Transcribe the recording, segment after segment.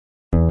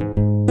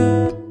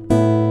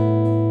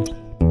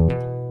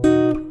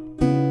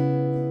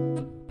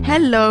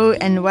Hello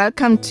and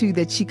welcome to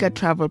the Chica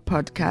Travel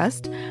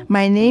Podcast.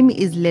 My name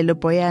is Lelo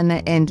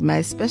Boyana and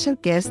my special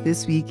guest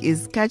this week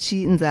is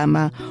Kachi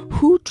Nzama,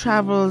 who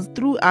travels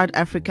throughout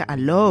Africa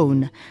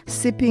alone,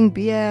 sipping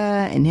beer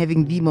and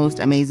having the most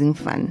amazing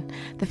fun.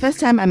 The first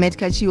time I met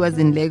Kachi was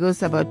in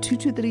Lagos about 2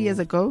 to 3 years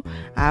ago.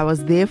 I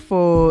was there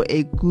for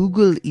a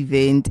Google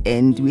event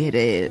and we had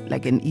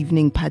an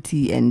evening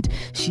party and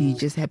she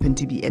just happened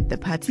to be at the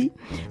party.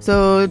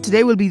 So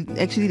today will be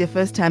actually the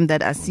first time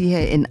that I see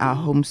her in our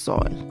home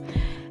soil.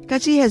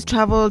 Kachi has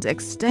traveled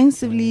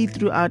extensively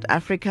throughout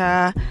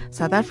Africa,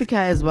 South Africa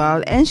as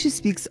well, and she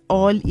speaks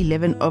all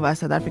 11 of our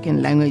South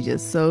African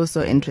languages. So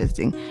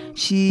interesting.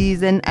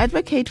 She's an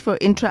advocate for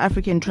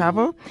intra-African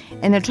travel,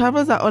 and her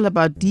travels are all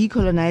about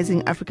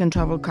decolonizing African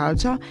travel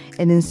culture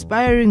and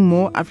inspiring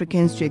more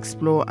Africans to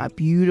explore our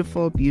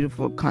beautiful,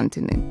 beautiful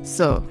continent.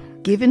 So,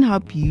 given how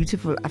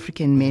beautiful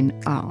African men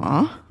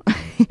are,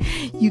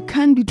 you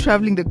can't be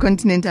traveling the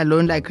continent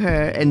alone like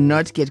her and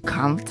not get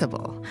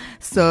comfortable.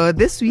 So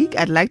this week,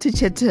 I'd like to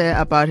chat to her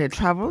about her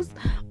travels,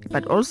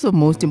 but also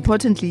most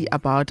importantly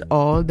about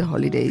all the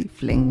holiday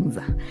flings.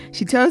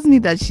 She tells me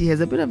that she has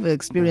a bit of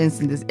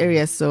experience in this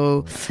area,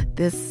 so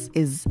this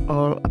is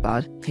all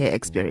about her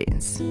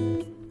experience.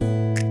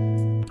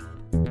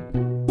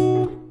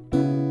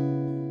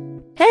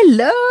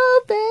 Hello,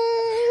 babe.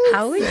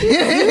 How are you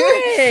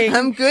doing?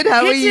 I'm good.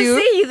 How are you? Good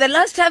to see you. The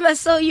last time I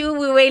saw you,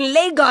 we were in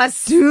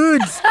Lagos.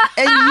 Dude,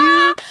 and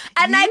you...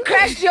 I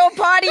crashed your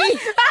party.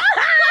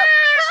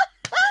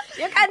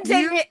 You can't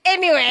take me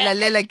anywhere.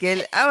 Lalela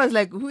girl, I was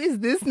like, who is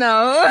this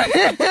now? I'm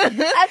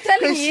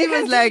telling you, she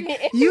was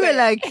like, you were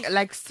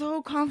like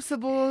so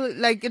comfortable,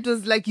 like it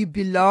was like you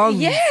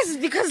belonged. Yes,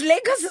 because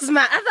Lagos is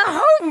my other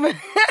home.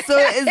 So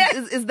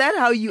is that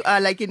how you are,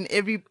 like in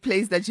every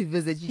place that you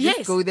visit? You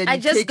just go there. I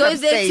just go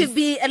there to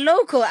be a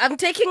local. I'm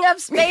taking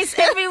up space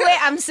everywhere.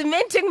 I'm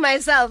cementing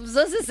myself.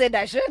 Zosa said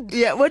I should.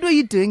 Yeah. What were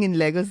you doing in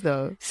Lagos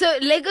though? So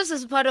Lagos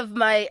is part of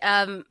my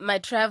my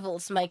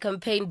travels, my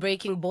campaign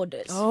Breaking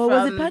Borders. Oh,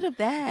 was it part of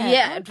that?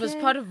 Yeah, it was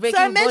part of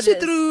Breaking Borders. So I met you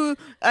through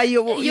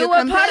your were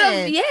campaign. Part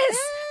of, yes.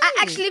 I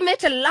actually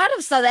met a lot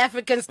of South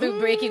Africans through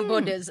Breaking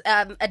Borders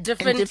at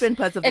different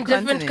parts of the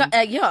continent.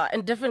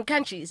 In different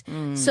countries.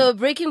 So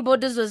Breaking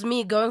Borders was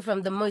me going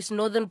from the most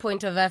northern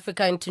point of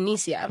Africa in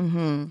Tunisia.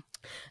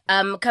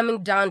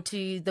 Coming down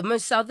to the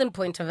most southern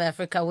point of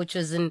Africa, which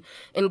was in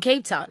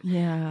Cape Town.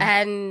 Yeah.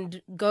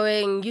 And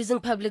using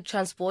public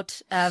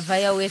transport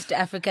via West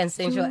Africa and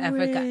Central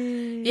Africa.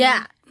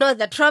 Yeah. No,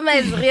 the trauma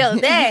is real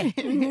there.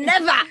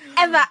 Never,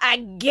 ever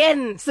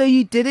again. So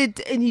you did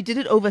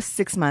it over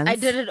 6 months? I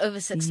did it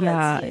over 6 months.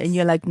 Yeah, yes. and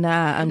you're like,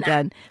 I'm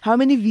done. How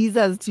many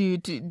visas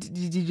did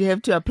you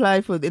have to apply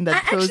for in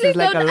that process?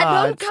 I lot.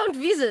 don't count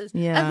visas.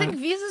 Yeah. I think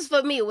visas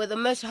for me were the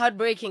most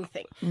heartbreaking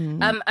thing.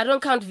 I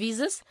don't count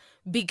visas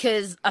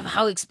because of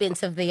how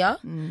expensive they are,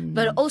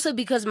 but also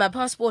because my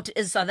passport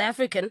is South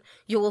African.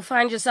 You will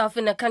find yourself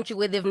in a country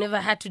where they've never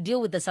had to deal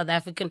with the South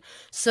African,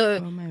 so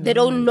they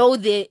don't know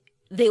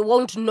they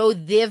won't know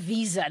their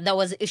visa that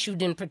was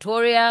issued in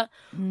Pretoria,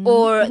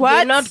 or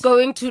they're not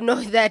going to know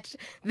that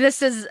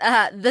this is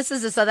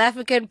a South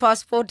African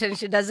passport and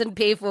she doesn't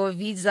pay for a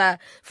visa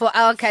for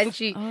our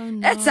country. Oh,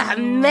 no. It's a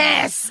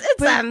mess.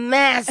 A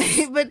mess.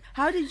 But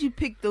how did you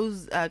pick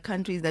those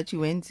countries that you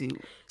went to?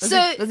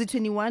 Was it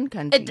 21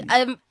 countries?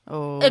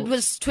 It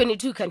was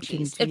 22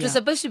 countries. It was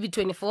supposed to be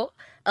 24.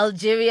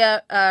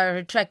 Algeria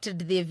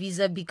retracted their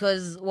visa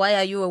because why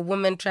are you a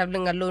woman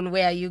traveling alone?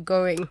 Where are you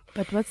going?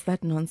 But what's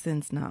that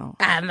nonsense now?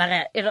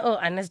 In all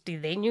honesty,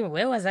 they knew.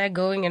 Where was I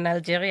going in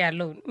Algeria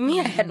alone? Me,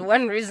 I had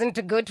one reason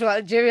to go to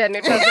Algeria and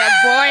it was a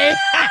boy.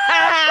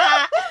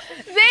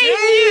 They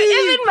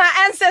knew. Even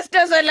my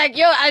ancestors were like,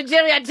 yo,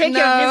 Algeria, take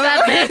your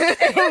visa back.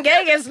 So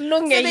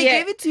they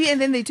gave it to you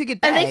and then they took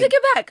it back? And they took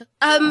it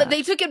back.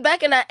 They took it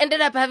back and I ended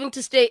up having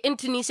to stay in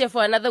Tunisia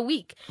for another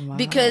week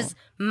because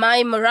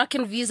my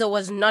Moroccan visa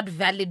was not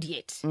valid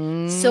yet.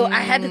 So I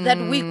had that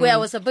week where I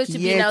was supposed to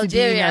be in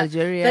Algeria. But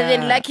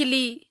then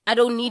luckily, I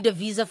don't need a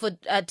visa for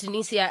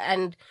Tunisia.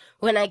 And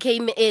when I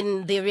came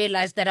in, they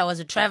realized that I was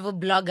a travel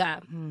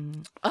blogger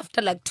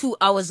after like 2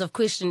 hours of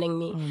questioning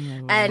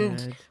me.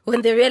 And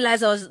when they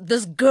realized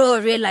this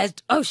girl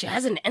realized, oh, she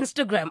has an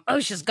Instagram. Oh,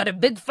 she's got a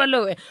big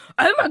following.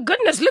 Oh my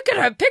goodness, look at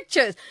her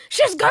pictures.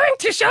 She's going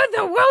to show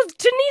the world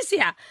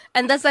Tunisia.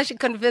 And that's how she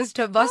convinced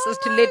her bosses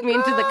to let me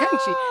into the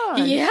country.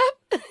 Yep.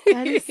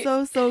 That is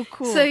so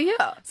cool. So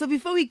yeah. So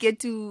before we get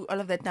to all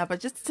of that now,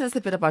 but just tell us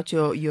a bit about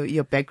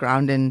your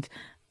background and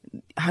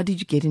how did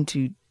you get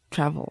into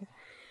travel?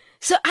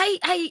 So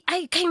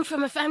I came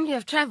from a family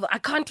of travel. I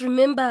can't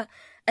remember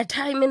a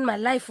time in my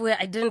life where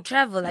I didn't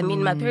travel. I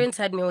mean, my parents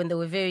had me when they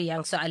were very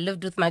young, so I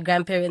lived with my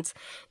grandparents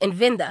in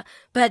Venda.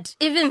 But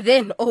even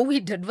then, all we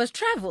did was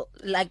travel.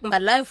 Like, my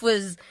life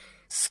was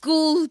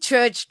school,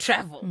 church,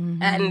 travel.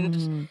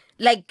 And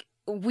like,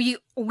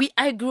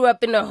 I grew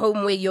up in a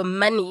home where your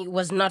money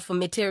was not for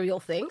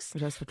material things.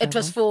 It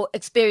was for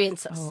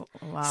experiences. Oh,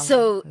 wow.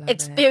 So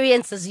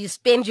experiences, you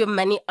spend your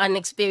money on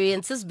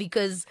experiences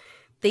because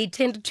they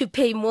tend to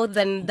pay more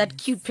than that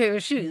cute pair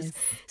of shoes.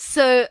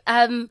 So,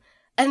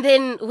 and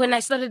then when I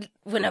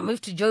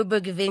moved to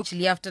Joburg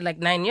eventually after like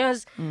 9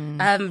 years,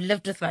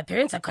 lived with my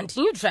parents, I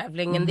continued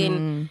traveling. And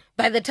then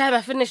by the time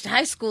I finished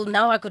high school,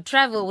 now I could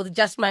travel with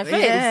just my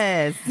friends.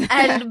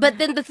 Yes. But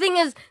then the thing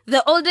is,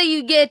 the older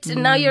you get,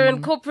 now you're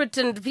in corporate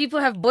and people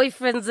have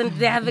boyfriends and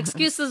they have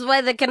excuses why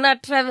they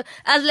cannot travel.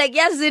 I was like,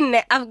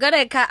 Yazine, I've got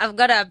a car, I've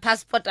got a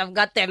passport, I've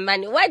got their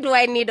money. Why do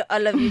I need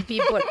all of you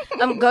people?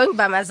 I'm going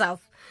by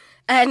myself.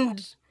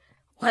 And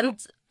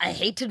once I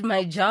hated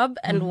my job,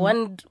 and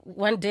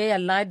one day I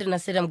lied and I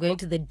said I'm going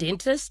to the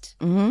dentist.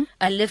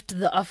 I left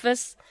the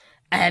office,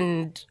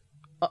 and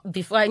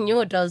before I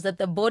knew it, I was at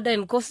the border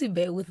in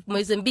Kosibe with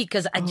Mozambique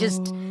because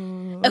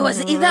it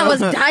was either I was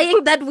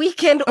dying that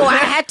weekend or I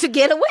had to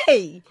get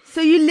away.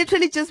 So you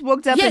literally just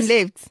walked up and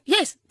left?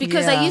 Yes,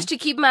 because I used to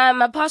keep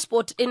my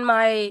passport in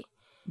my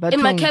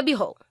cabbie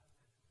hole.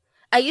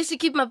 I used to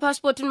keep my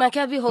passport in my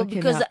cabbie hole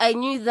because I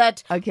knew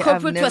that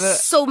corporate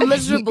was so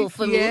miserable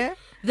for me.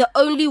 The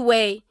only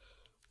way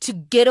to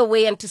get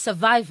away and to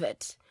survive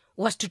it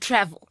was to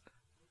travel.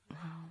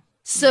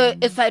 So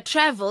if I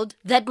traveled,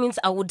 that means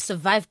I would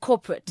survive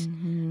corporate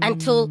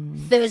until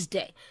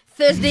Thursday.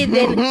 Thursday,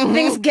 then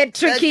things get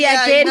tricky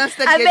again.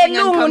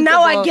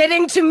 Now are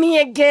getting to me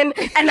again,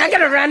 and I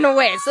gotta run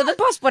away. So the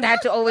passport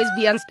had to always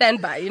be on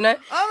standby, you know?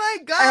 Oh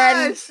my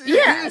gosh!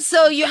 And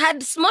so you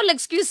had small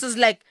excuses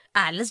like,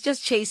 let's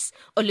just chase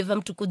Oliver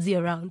Mtukudzi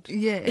around.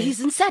 Yeah.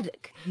 He's in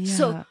SADC. Yeah.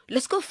 So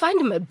let's go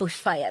find him at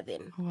Bushfire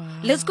then. Wow.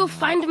 Let's go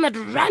find him at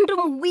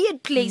random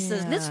weird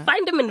places. Yeah. Let's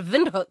find him in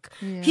Windhoek.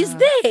 Yeah. He's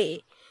there.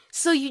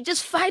 So you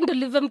just find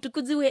Oliver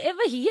Mtukudzi wherever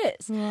he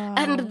is. Wow.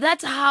 And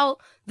that's how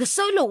the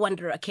Solo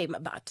Wanderer came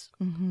about.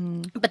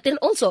 But then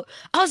also,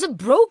 I was a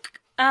broke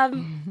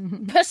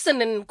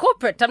person in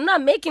corporate. I'm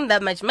not making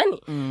that much money.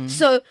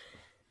 So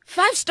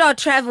 5-star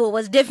travel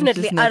was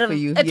definitely out of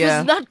you. It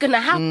was not going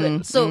to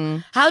happen.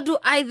 So how do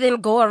I then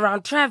go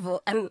around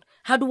travel, and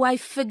how do I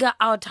figure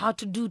out how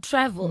to do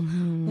travel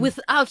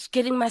without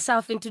getting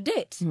myself into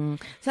debt? So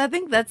I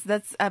think that's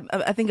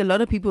I think a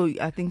lot of people,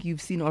 I think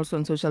you've seen also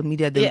on social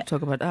media, they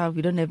talk about,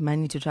 we don't have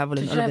money to travel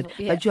and all of it.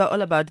 But you are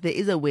all about, there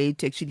is a way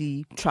to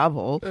actually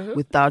travel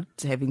without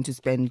having to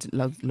spend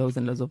loads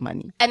and loads of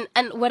money. And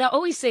what I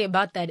always say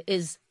about that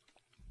is,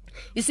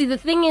 you see, the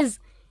thing is,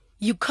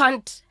 you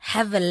can't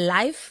have a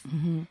life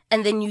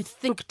and then you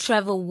think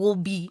travel will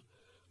be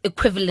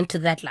equivalent to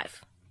that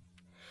life.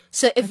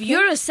 So if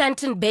you're a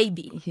Santon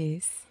baby,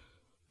 yes,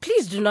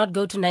 please do not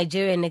go to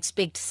Nigeria and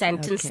expect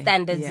Santon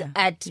standards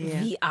at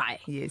VI.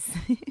 Yes.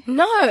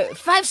 No,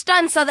 5-star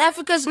in South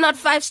Africa is not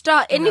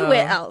 5-star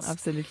anywhere else.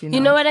 Absolutely not.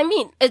 You know what I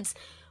mean? It's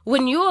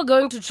when you are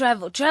going to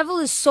travel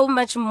is so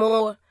much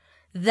more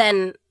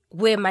than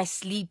where am I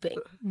sleeping?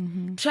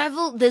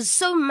 Travel, there's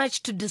so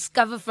much to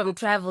discover from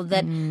travel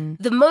that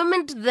the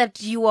moment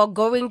that you are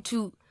going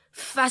to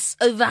fuss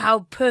over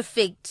how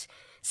perfect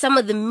some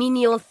of the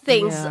menial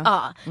things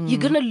are, you're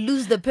going to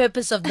lose the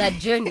purpose of that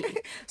journey.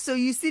 So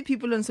you see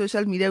people on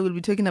social media will be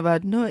talking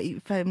about, no,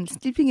 if I'm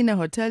sleeping in a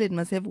hotel, it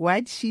must have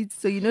white sheets.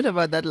 So you're not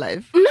about that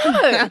life.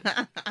 No.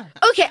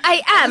 Okay,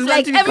 I am.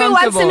 Like every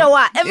once in a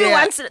while.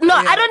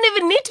 I don't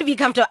even need to be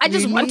comfortable. I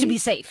just want to be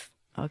safe.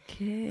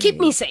 Okay. Keep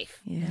me safe.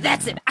 Yeah.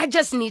 That's it. I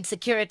just need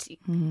security.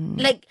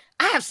 Like,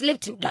 I have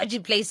slept in dodgy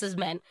places,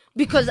 man,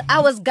 because I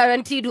was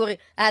guaranteed,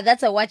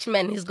 that's a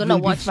watchman. He's going to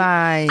watch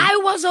fine.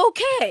 I was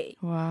okay.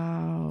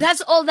 Wow.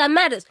 That's all that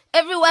matters.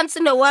 Every once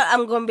in a while,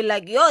 I'm going to be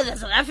like,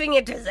 that's roughing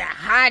it is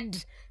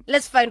hard.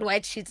 Let's find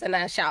white sheets in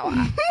our shower.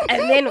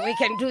 And then we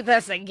can do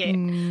this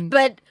again.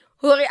 But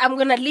I'm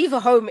going to leave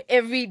home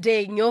every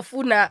day.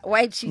 Nyofuna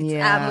white sheets.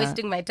 I'm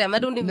wasting my time. I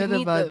don't even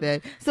need them.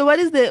 That. So what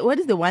is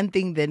the one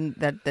thing then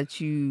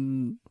that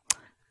you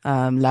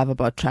love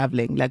about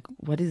traveling? Like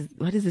what is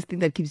this thing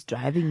that keeps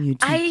driving you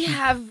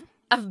to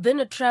I've been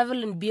a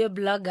travel and beer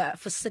blogger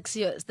for 6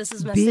 years. This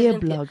is my beer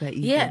 7th blogger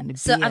year. even. Yeah.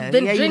 So I've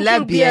been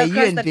drinking beer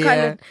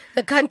across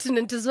the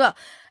continent as well.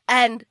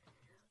 And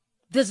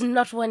there's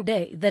not one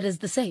day that is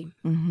the same.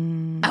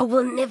 I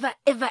will never,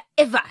 ever,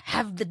 ever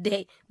have the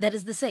day that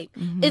is the same.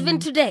 Even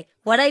today,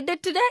 what I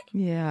did today,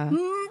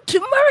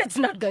 tomorrow it's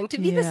not going to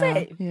be the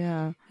same.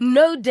 Yeah.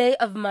 No day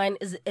of mine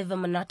is ever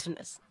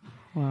monotonous.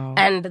 Wow.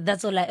 And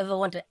that's all I ever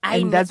wanted.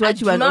 I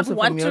do not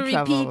want to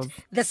repeat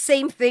the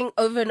same thing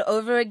over and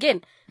over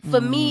again.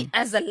 For me,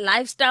 as a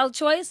lifestyle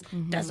choice,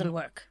 doesn't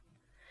work.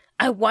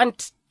 I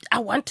want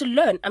to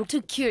learn. I'm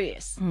too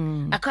curious.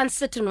 I can't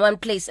sit in one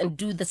place and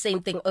do the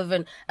same thing over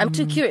and I'm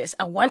too curious.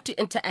 I want to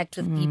interact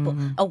with people.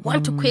 I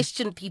want to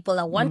question people.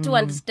 I want to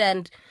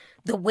understand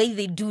the way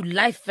they do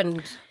life.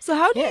 And so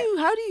how do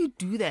you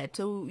do that?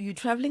 So you're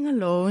traveling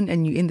alone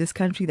and you're in this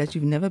country that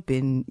you've never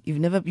been. You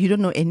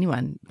don't know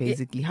anyone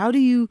basically. How do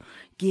you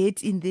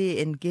get in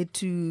there and get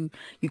to,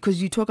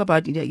 because you talk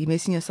about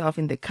immersing yourself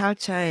in the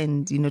culture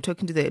and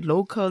talking to the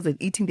locals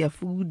and eating their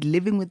food,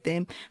 living with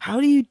them.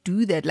 How do you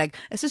do that? Like,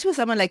 especially for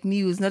someone like me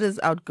who's not as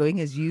outgoing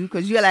as you,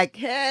 because you're like,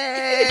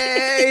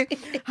 hey,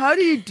 how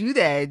do you do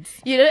that?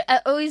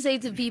 I always say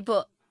to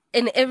people,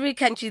 in every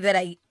country that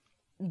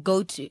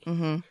go to,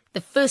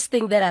 the first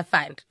thing that I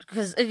find,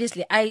 because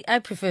obviously I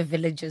prefer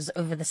villages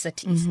over the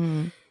cities.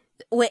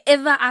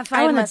 Wherever I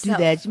find I want to myself,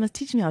 do that. You must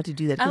teach me how to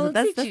do that. I will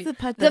That's teach you. the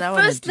part that I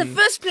want to do. The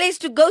first place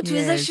to go to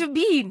is a Yes.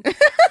 shebeen.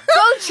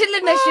 Go chill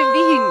in a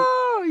shebeen.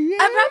 Oh, yeah.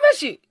 I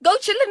promise you. Go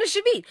chill in a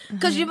shebeen.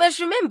 Because you must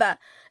remember,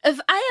 if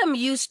I am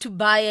used to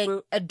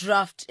buying a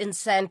draft in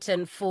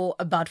Sandton for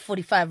about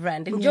 45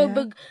 Rand, in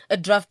Joburg, a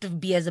draft of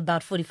beer is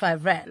about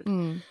 45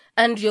 Rand.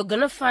 And you're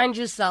going to find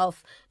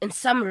yourself in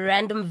some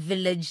random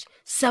village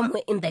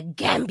somewhere in the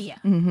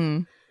Gambia.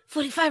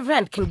 45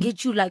 Rand can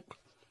get you like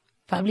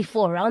probably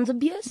 4 rounds of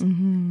beers.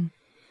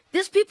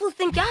 These people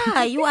think,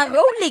 you are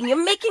rolling,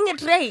 you're making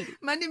it rain.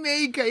 Money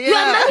maker, You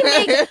are yeah.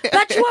 money maker,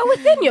 but you are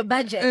within your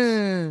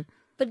budget.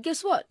 But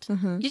guess what?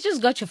 You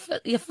just got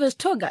your first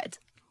tour guide.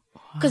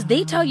 Because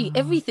they tell you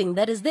everything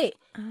that is there.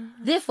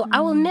 Therefore, I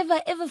will never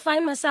ever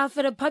find myself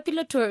at a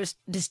popular tourist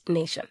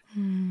destination.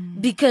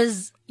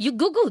 Because you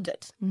Googled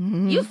it.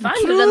 You found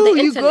it on the True, you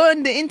internet. go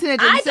on the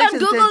internet and I search don't and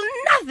Google search.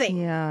 nothing.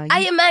 Yeah,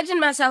 I imagine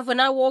myself when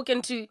I walk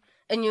into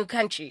a new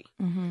country.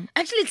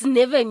 Actually, it's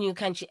never a new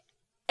country.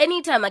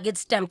 Anytime I get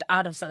stamped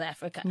out of South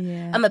Africa,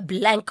 Yeah. I'm a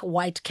blank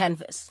white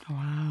canvas.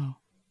 Wow.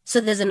 So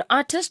there's an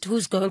artist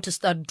who's going to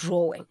start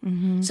drawing.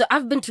 So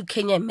I've been to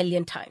Kenya a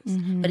million times.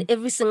 But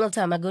every single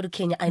time I go to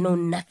Kenya, I know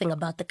nothing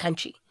about the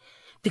country.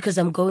 Because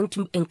I'm going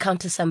to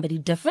encounter somebody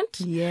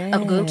different.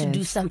 I'm going to do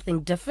Yes.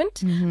 something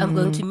different. I'm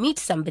going to meet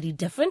somebody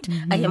different.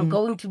 I am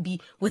going to be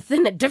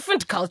within a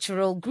different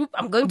cultural group.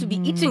 I'm going to be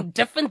eating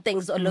different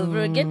things all over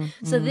again.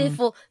 So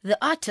therefore, the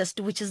artist,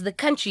 which is the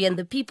country and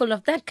the people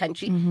of that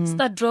country,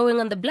 start drawing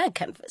on the blank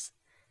canvas.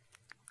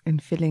 And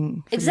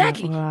filling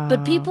Exactly. Wow.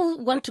 But people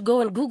want to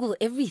go and Google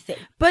everything.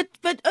 But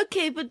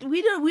okay, but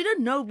we don't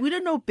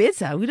know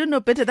better. We don't know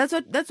better. That's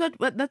the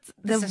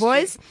This is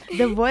voice.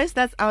 The voice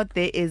that's out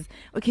there is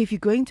okay. If you're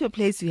going to a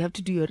place, you have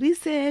to do your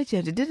research. You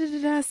have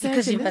to search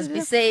Because you and must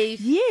be safe.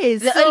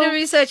 Yes. The so- only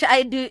research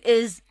I do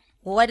is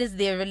what is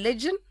their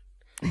religion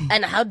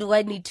and how do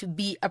I need to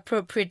be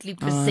appropriately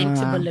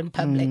presentable in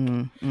public.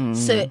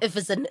 So if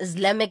it's an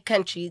Islamic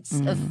country,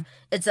 if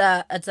it's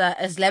a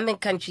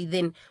Islamic country,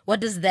 then what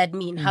does that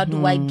mean? How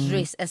do I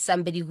dress as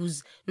somebody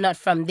who's not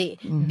from there?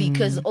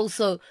 Because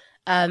also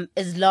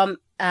Islam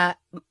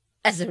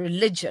as a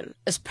religion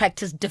is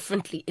practiced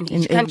differently in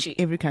each country.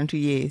 Every country,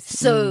 yes.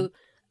 So,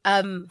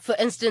 for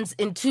instance,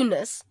 in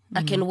Tunis,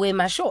 I can wear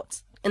my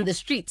shorts in the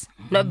streets.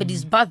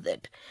 Nobody's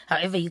bothered.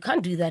 However, you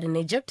can't do that in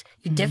Egypt.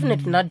 You're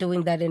definitely not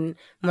doing that in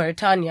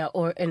Mauritania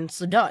or in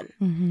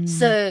Sudan.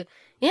 So,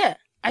 yeah.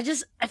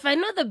 If I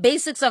know the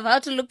basics of how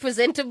to look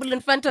presentable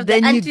in front of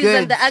Then the you're aunties good.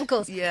 and the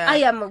uncles, Yeah. I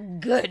am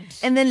good.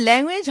 And then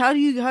language, how do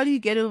you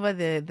get over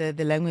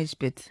the language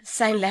bit?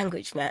 Sign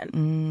language,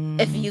 man.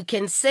 If you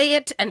can say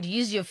it and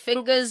use your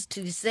fingers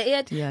to say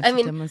it. Yeah, I to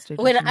mean, demonstrate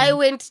when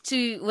what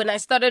you when I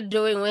started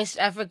doing West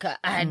Africa,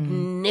 I had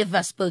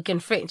never spoken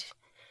French.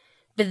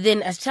 But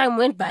then as time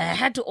went by, I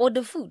had to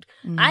order food.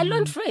 I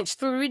learned French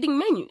through reading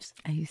menus.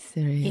 Are you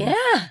serious?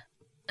 Yeah.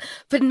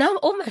 But now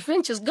all my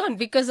French is gone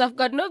because I've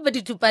got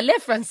nobody to parler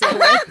français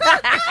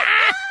with.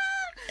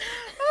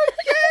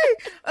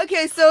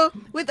 Okay, so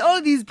with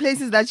all these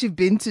places that you've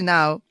been to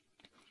now,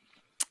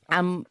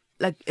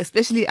 like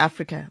especially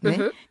Africa,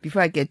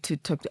 before I get to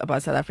talk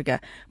about South Africa,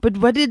 but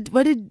what did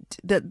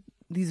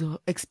these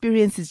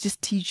experiences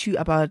just teach you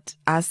about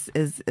us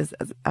as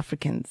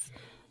Africans?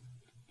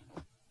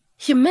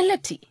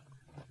 Humility.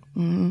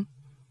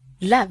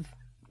 Love.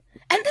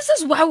 And this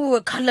is why we were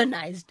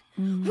colonized.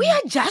 We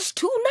are just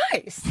too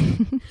nice.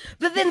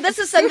 But then this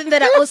is something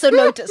that I also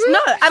noticed. No,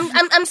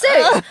 I'm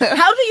serious.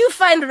 How do you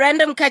find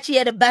random kachi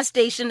at a bus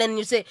station and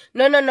you say,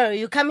 no,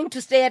 you're coming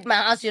to stay at my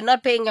house, you're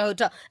not paying a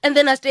hotel, and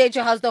then I stay at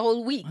your house the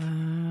whole week.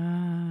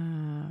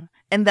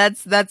 And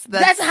that's That's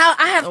how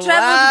I have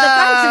traveled the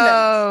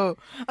continent.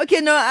 Okay,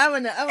 no, I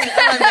want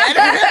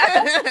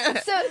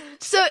that.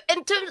 So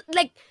in terms,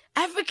 like,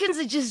 Africans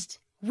are just,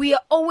 we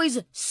are always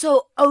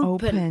so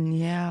open.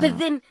 Yeah. But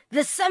then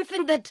there's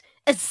something that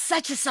is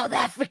such a South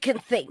African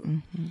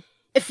thing.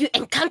 If you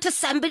encounter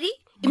somebody,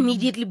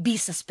 immediately be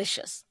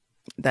suspicious.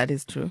 That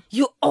is true.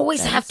 You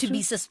always have to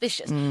be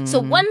suspicious. So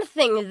one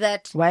thing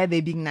that Why are they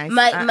being nice?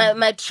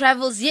 my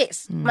travels,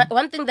 yes.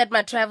 One thing that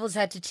my travels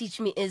had to teach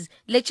me is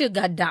let your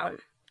guard down.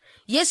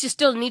 Yes, you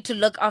still need to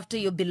look after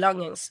your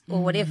belongings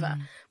or whatever,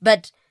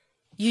 but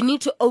you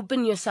need to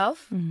open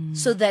yourself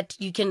so that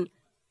you can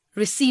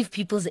receive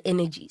people's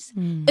energies.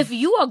 If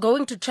you are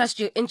going to trust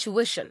your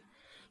intuition,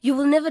 you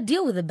will never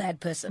deal with a bad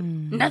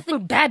person.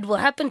 Nothing bad will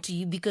happen to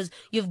you because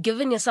you've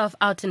given yourself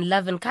out in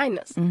love and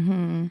kindness.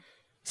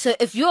 So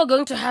if you're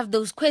going to have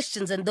those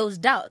questions and those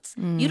doubts,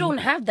 you don't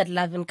have that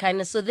love and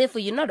kindness, so therefore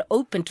you're not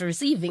open to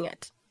receiving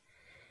it.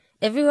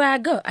 Everywhere I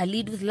go, I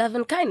lead with love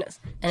and kindness,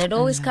 and it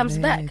always comes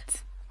back.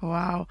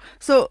 Wow.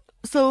 So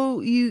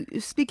you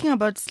speaking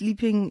about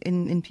sleeping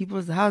in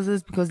people's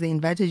houses because they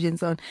invited you and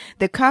so on.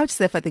 The couch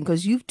surf, I think,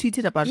 because you've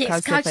tweeted about Yes,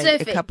 couch couch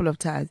surfing a surfing. couple of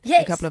times.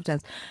 Yes. A couple of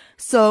times.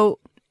 So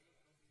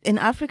In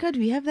Africa, do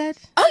we have that?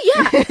 Oh,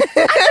 yeah.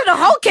 I did a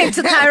whole Cape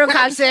to Cairo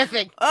couch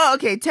surfing. Oh,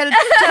 okay. Tell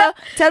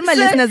my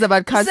listeners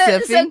about couch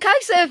surfing. So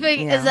couch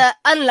surfing is an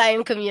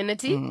online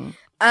community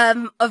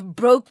of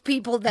broke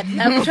people that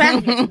love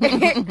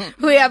traveling.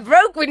 We are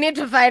broke. We need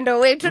to find a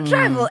way to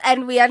travel.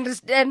 And we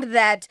understand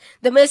that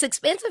the most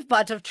expensive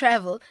part of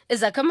travel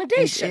is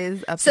accommodation. It is,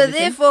 so absolutely.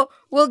 therefore,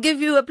 we'll give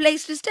you a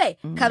place to stay.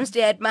 Come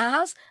stay at my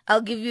house.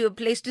 I'll give you a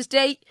place to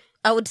stay.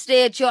 I would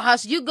stay at your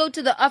house. You go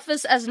to the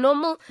office as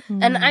normal,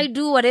 and I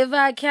do whatever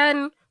I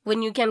can.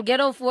 When you can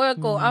get off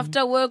work or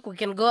after work, we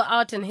can go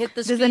out and hit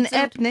the streets. There's an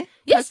app, ne?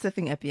 Yes.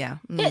 Couchsurfing app, yeah.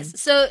 Yes.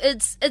 So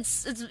it's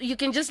you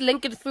can just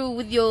link it through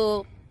with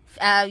your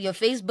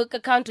Facebook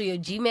account or your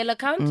Gmail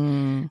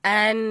account,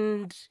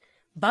 and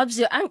Bob's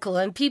your uncle.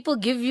 And people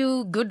give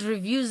you good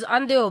reviews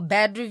on there or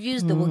bad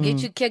reviews that will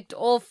get you kicked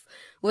off.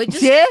 We're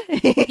just, Yeah?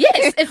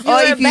 yes, if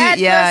you're a bad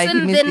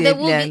person, if then they you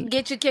will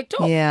get you kicked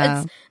off.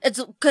 Yeah.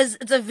 It's because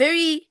it's a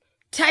very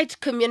tight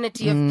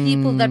community of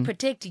people that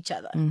protect each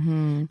other.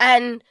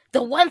 And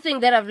the one thing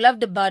that I've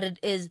loved about it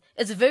is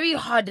it's very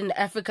hard in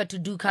Africa to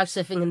do couch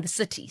surfing in the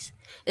cities.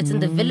 It's in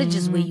the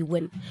villages where you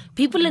win.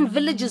 People in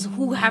villages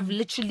who have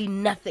literally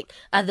nothing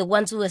are the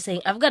ones who are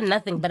saying, I've got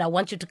nothing, but I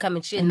want you to come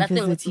and share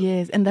nothing with me.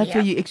 Yes, and that's Yeah.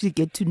 where you actually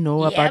get to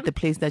know about the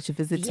place that you're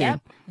visiting. Yeah.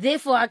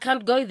 Therefore, I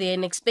can't go there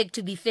and expect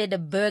to be fed a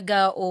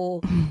burger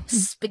or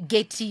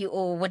spaghetti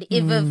or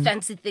whatever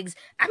fancy things.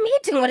 I'm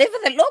eating whatever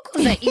the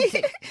locals are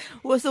eating.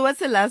 Well, so what's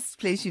the last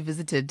place you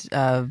visited?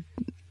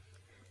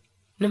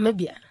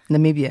 Namibia.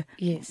 Namibia.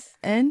 Yes.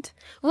 And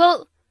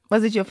Well,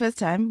 was it your first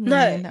time?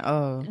 No.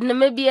 Oh.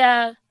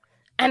 Namibia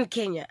and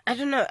Kenya. I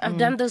don't know. I've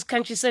done those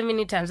countries so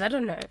many times. I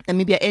don't know.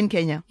 Namibia and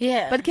Kenya.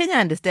 Yeah. But Kenya, I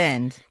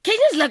understand.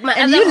 Kenya's like my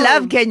And other you home.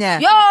 love Kenya.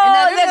 Yo, And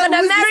I don't they're know gonna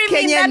who's marry this me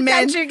in that Kenyan man.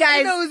 country, guys.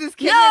 I know who's this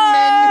Yo,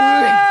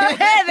 Kenyan man.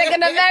 hey, they're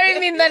gonna marry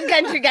me in that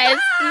country, guys.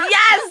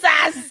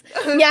 Yes,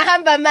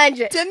 Nyahamba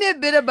manje. Tell me a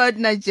bit about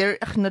Nigeria,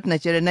 not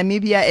Nigeria,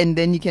 Namibia, and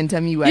then you can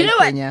tell me why You know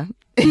what? Kenya.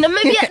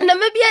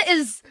 Namibia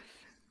is.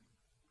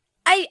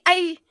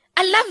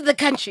 I love the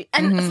country,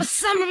 and for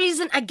some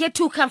reason I get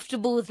too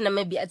comfortable with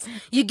Namibia.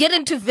 You get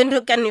into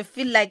Windhoek and you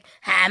feel like,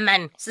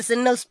 man, this is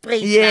no spray.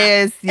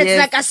 Yes, It's yes.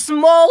 like a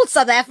small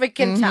South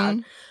African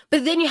town.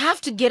 But then you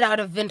have to get out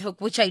of Windhoek,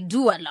 which I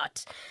do a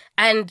lot.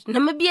 And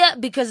Namibia,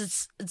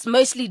 because it's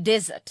mostly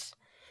desert.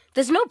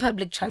 There's no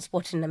public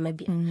transport in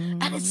Namibia.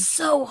 And it's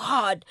so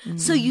hard.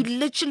 So you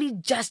literally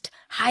just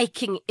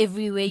hiking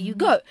everywhere you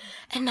go.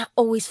 And I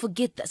always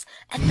forget this.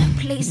 And the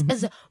place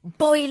is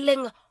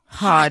boiling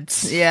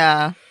Hot,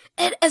 yeah.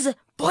 It is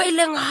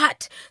boiling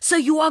hot. So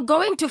you are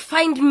going to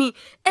find me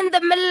in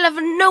the middle of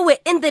nowhere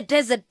in the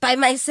desert by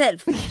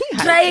myself,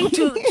 trying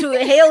to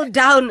hail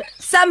down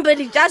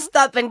somebody, just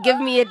stop and give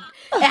me a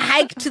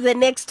hike to the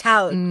next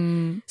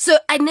town. So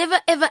I never,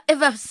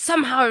 ever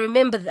somehow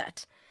remember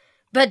that.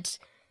 But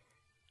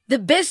the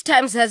best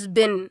times has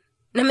been,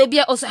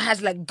 Namibia also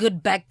has like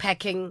good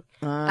backpacking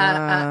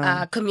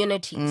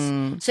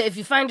communities. So if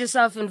you find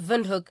yourself in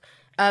Windhoek,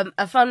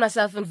 I found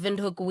myself in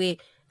Windhoek where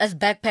as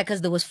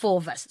backpackers, there was 4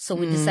 of us. So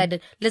we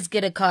decided, let's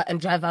get a car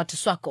and drive out to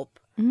Swakop.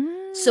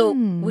 So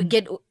we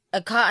get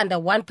a car under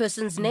one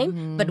person's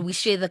name, but we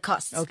share the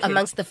costs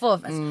amongst the 4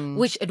 of us,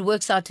 which it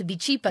works out to be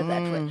cheaper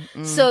that way.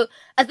 So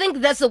I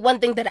think that's the one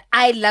thing that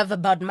I love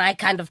about my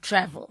kind of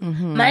travel.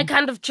 My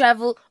kind of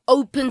travel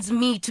opens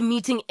me to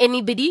meeting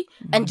anybody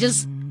and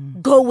just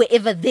go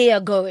wherever they are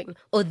going,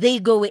 or they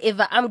go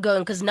wherever I'm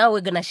going, because now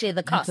we're going to share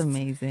the costs. That's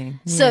amazing.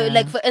 So, Yeah.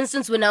 like, for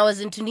instance, when I was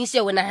in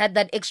Tunisia, when I had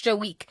that extra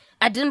week,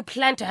 I didn't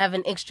plan to have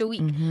an extra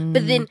week.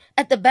 But then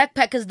at the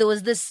backpackers, there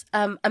was this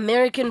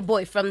American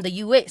boy from the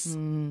US.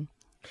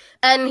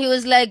 And he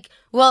was like,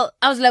 I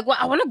was like,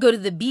 I want to go to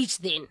the beach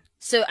then.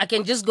 So I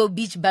can just go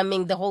beach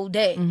bumming the whole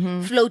day,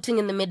 floating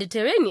in the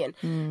Mediterranean.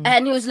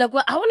 And he was like,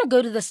 I want to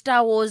go to the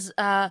Star Wars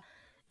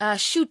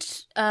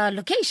shoot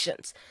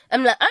locations.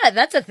 I'm like,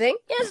 that's a thing.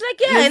 Yeah, it's like,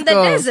 yeah, Let's in the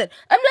go. desert.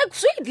 I'm like,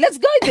 sweet, let's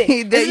go there.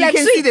 There It's you like,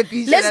 can see sweet, the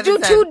beach let's another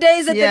do time. 2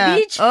 days at Yeah.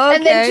 the beach,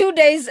 and then Okay. 2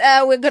 days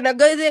we're gonna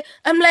go there.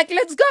 I'm like,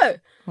 let's go.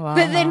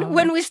 But then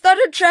when we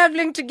started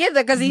traveling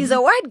together, because he's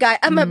a white guy,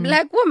 I'm a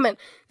black woman,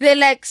 they're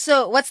like,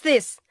 so what's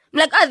this? I'm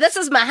like, this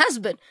is my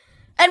husband.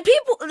 And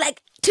people,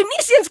 like,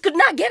 Tunisians could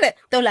not get it.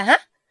 They were like, huh?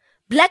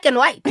 Black and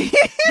white.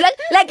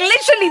 like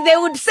literally they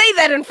would say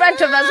that in front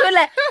of us. We're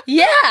like,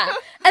 yeah.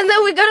 And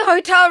then we go to a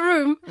hotel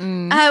room.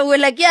 We're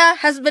like, yeah,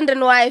 husband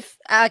and wife.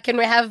 Can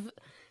we have,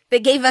 they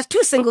gave us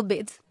 2 single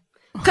beds.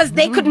 Because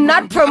they could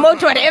not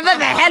promote whatever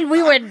the hell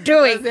we were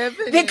doing.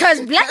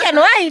 Because black and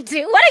white,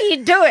 what are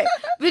you doing?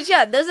 But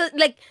yeah, those are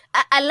like,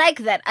 I like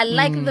that. I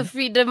like the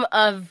freedom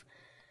of,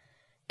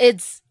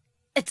 it's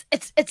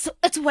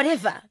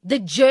whatever. The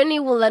journey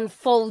will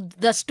unfold.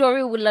 The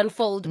story will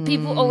unfold.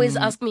 People always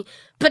ask me,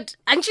 but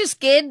aren't you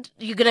scared?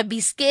 You're going to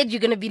be scared.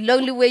 You're going to be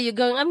lonely where you're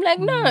going. I'm like,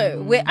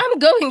 no, where I'm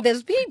going,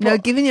 there's people. No,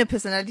 given your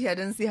personality, I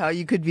don't see how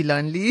you could be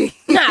lonely.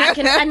 No,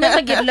 I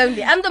never get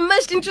lonely. I'm the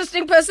most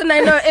interesting person I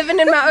know, even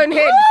in my own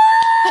head.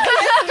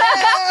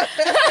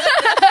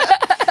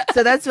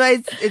 So that's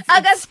why it's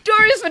I got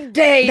stories for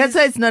days. that's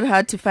why it's not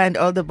hard to find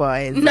all the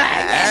boys. No,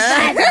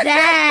 that's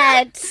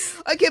that.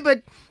 Okay,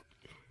 but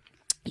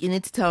you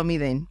need to tell me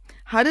then.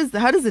 How does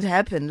it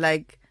happen?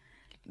 Like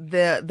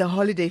the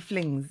holiday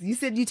flings.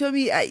 You told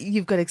me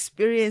you've got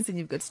experience and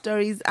you've got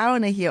stories. I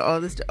want to hear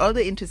all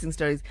the interesting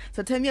stories.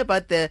 So tell me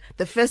about the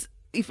first.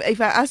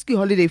 If I ask you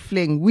holiday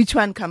fling, which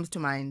one comes to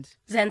mind?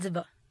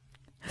 Zanzibar.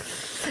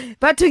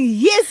 But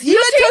yes, You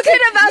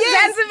tweeted about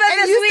yes, Zanzibar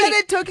and this you week.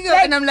 started talking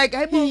about, and I'm like,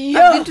 I've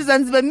Yo. been to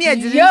Zanzibar. Me, I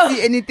didn't Yo.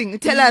 see anything.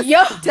 Tell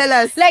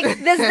us. Like,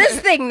 there's this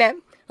thing now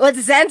with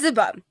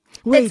Zanzibar.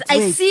 Wait.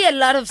 I see a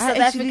lot of South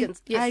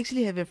Africans. I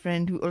actually have a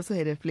friend who also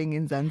had a fling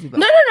in Zanzibar.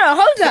 No,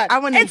 hold on. I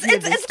want to hear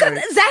this story.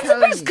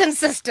 Zanzibar's Tell me.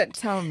 consistent.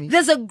 Tell me.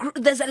 There's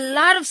a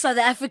lot of South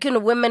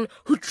African women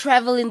who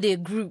travel in their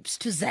groups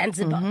to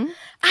Zanzibar.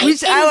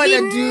 Which I envy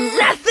wanna do.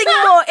 nothing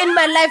more in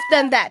my life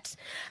than that.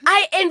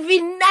 I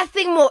envy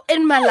nothing more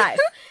in my life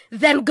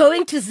than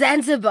going to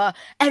Zanzibar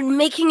and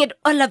making it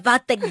all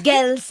about the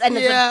girls and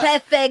Yeah. it's a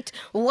perfect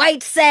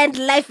white sand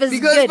life is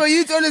Because good. for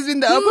you, it's always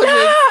been the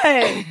opposite.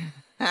 No.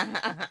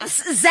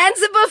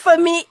 Zanzibar for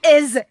me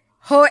is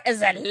whore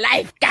is a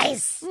life,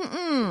 guys.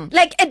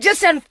 Like it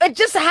just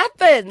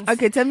happens.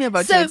 Okay, tell me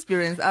about your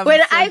experience. I'm when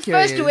so I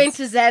curious. first went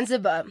to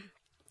Zanzibar,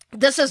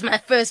 this was my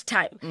first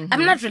time.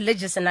 I'm not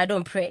religious and I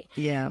don't pray.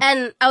 Yeah.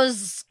 And I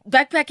was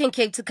backpacking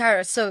Cape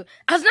Takara, so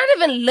I was not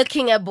even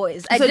looking at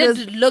boys. I So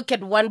did look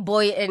at one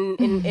boy in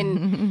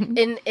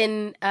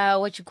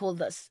what you call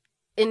this?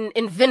 In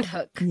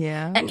Windhoek.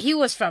 Yeah. And he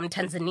was from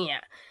Tanzania.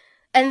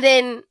 And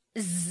then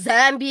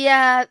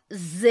Zambia,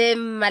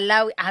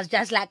 Malawi. I was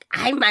just like,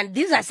 "Hi man,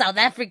 these are South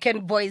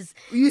African boys.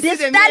 You Their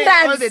see them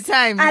there all the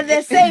time. are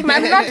the same.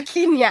 I'm not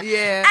Kenya."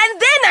 Yeah.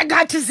 And then I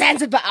got to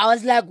Zanzibar. I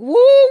was like, "Woo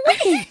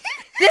wee,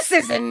 this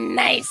is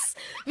nice,"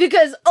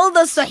 because all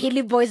those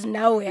Swahili boys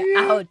now were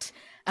out.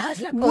 I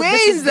was like, Where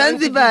this is going to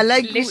be Zanzibar?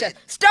 Like delicious.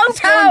 Stone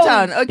Town. Stone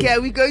Town. Okay,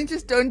 are we going to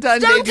Stone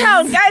Town? Stone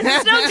Town,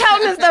 guys. Stone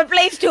Town is the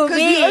place to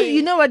be.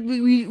 You know what?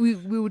 We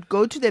would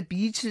go to the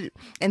beach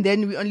and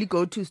then we only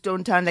go to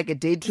Stone Town like a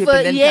day trip But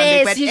and then yes,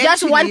 come back. But you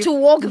just want actually-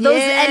 to walk those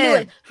Yeah.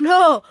 anyways.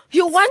 No,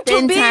 you want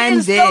Spend to be time in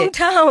there. Stone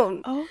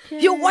Town. Okay.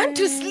 You want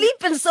to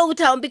sleep in Stone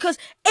Town because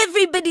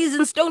everybody's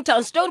in Stone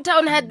Town. Stone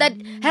Town has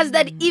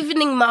that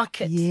evening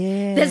market.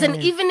 Yeah. There's an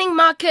evening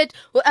market.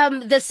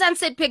 The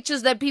sunset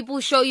pictures that people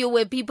show you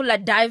where people are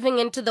diving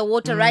into the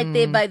water right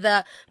there by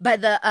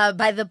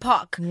the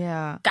park.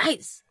 Yeah.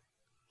 Guys,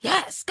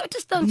 yes, go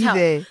to Stone Be Town.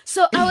 there.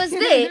 So I was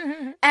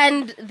there,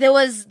 and there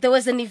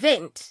was an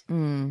event,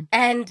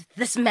 and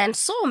this man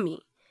saw me,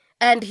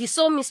 and he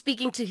saw me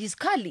speaking to his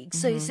colleagues.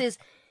 So he says,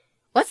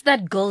 "What's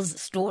that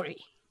girl's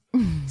story?"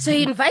 So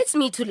he invites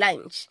me to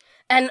lunch,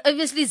 and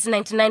obviously it's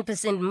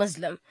 99%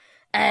 Muslim,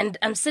 and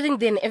I'm sitting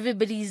there, and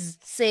everybody's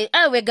saying,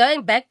 "Oh, we're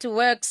going back to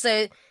work,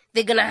 so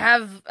they're gonna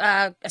have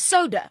a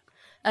soda."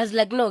 I was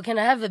like, "No, can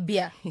I have a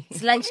beer?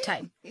 It's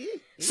lunchtime."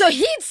 So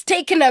he's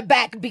taken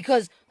aback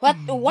because what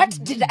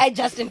did I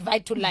just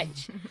invite to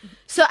lunch?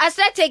 So I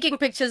start taking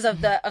pictures of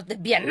the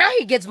beer. Now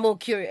he gets more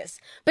curious,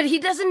 but he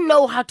doesn't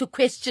know how to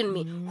question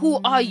me. Who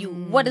are you?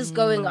 What is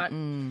going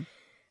on?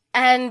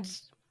 And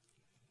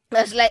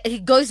I was like, he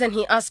goes and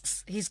he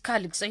asks his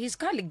colleague. So his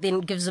colleague then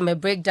gives him a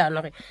breakdown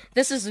of it.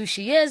 This is who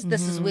she is.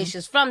 This is where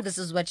she's from. This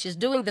is what she's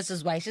doing. This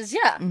is why she's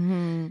here.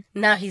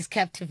 Now he's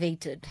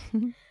captivated.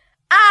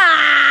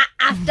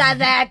 After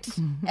that,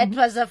 it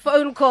was a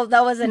phone call.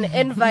 That was an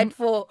invite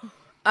for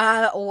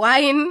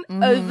wine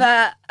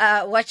over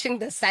watching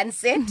the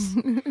sunset,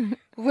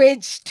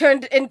 which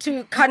turned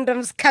into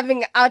condoms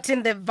coming out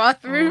in the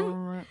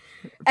bathroom.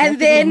 And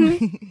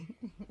then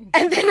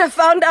I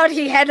found out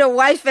he had a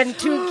wife and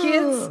 2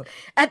 kids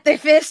at the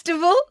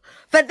festival.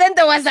 But then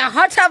there was a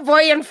hotter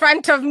boy in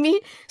front of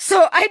me,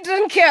 so I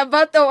didn't care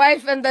about the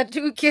wife and the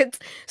 2 kids.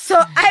 So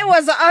I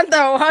was on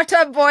the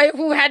hotter boy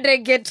who had a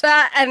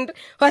guitar and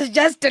was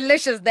just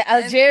delicious, the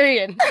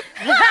Algerian. And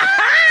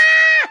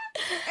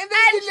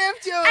then he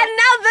left you. And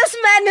now this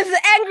man is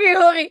angry,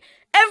 Hori.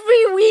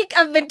 Every week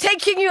I've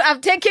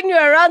taken you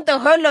around the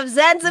whole of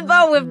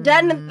Zanzibar. We've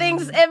done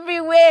things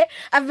everywhere.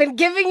 I've been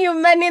giving you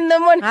money in the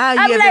morning. You I'm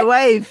have like, a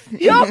wife.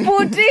 Yo,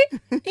 Booty,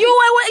 you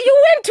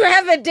went to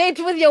have a date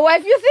with your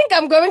wife. You think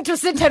I'm going to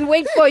sit and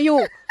wait for you?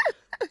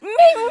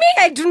 Me,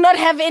 I do not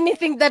have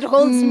anything that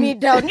holds me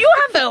down. You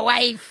have a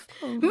wife.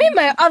 Me,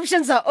 my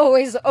options are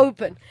always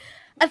open.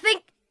 I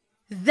think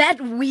that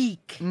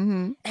week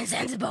in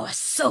Zanzibar was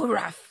so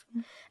rough.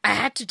 I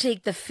had to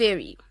take the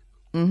ferry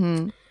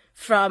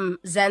from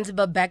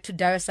Zanzibar back to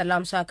Dar es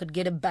Salaam so I could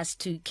get a bus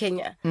to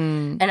Kenya.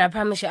 And I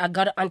promise you, I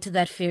got onto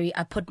that ferry.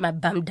 I put my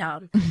bum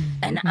down.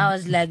 And I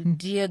was like,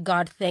 "Dear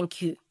God,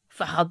 thank you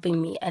for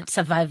helping me and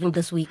surviving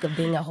this week of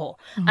being a whore."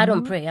 I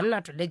don't pray. I'm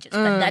not religious.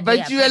 But that day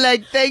But I you were prayed.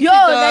 like, thank you,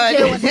 that God.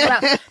 day was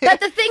rough. But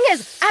the thing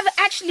is, I've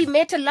actually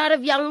met a lot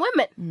of young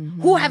women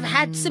who have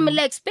had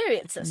similar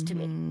experiences to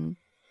me.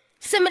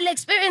 Similar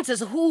experiences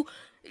who,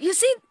 you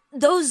see,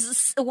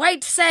 those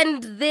white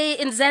sand there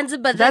in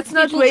Zanzibar. That's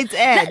not where it's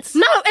at.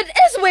 No, it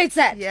is where it's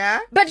at. Yeah.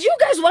 But you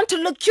guys want to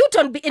look cute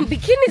in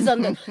bikinis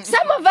on them.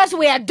 Some of us,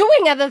 we are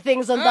doing other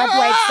things on that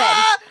white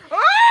sand.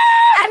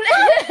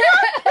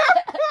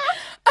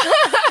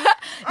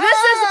 This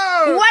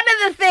is one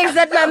of the things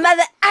that my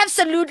mother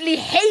absolutely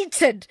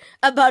hated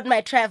about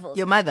my travels.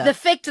 Your mother? The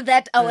fact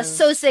that I was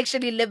so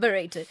sexually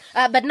liberated.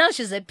 But now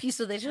she's at peace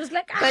with it. She was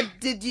like, But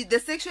did the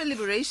sexual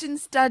liberation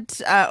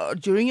start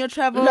during your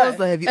travels,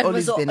 or have you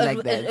always been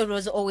like that? It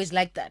was always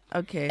like that.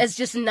 Okay. It's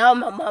just now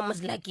my mom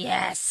was like,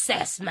 yes,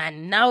 sis,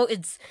 man. Now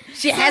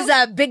she has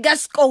a bigger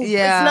scope.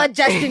 Yeah. It's not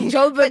just in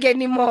Joburg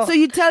anymore. So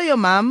you tell your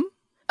mom?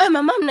 Oh,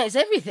 my mom knows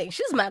everything.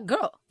 She's my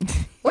girl.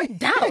 We're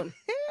down.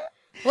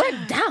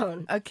 We're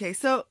down. Okay,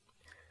 so,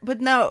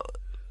 but now,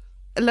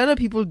 a lot of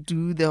people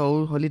do the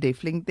whole holiday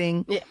fling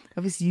thing. Yeah.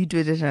 Obviously, you do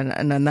it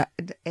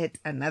at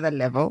another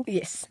level.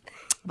 Yes.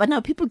 But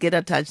now people get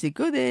attached. They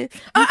go there.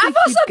 Oh, I've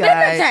also been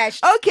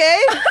attached. Okay.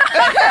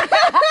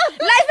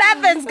 Life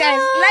happens,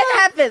 guys. Life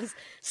happens.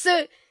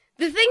 So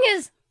the thing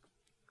is,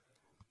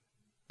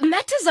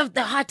 matters of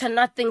the heart are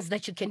not things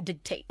that you can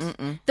dictate.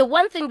 The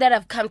one thing that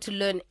I've come to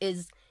learn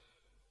is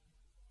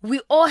we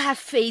all have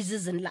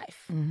phases in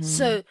life.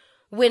 So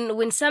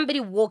when somebody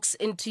walks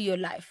into your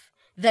life,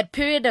 that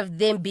period of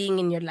them being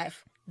in your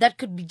life, that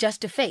could be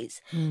just a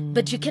phase.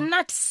 But you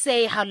cannot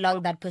say how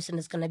long that person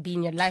is going to be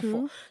in your life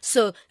for.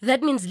 So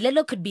that means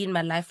Lelo could be in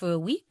my life for a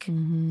week,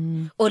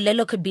 or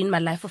Lelo could be in my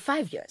life for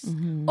 5 years,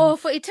 or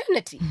for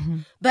eternity.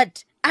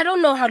 But I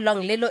don't know how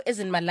long Lelo is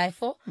in my life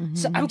for,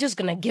 so I'm just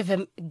going to give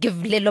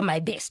Lelo my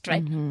best,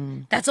 right?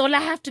 That's all I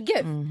have to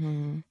give.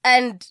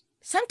 And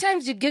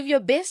sometimes you give your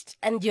best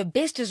and your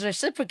best is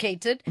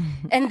reciprocated.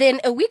 And then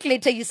a week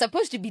later, you're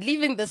supposed to be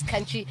leaving this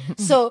country.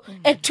 So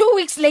 2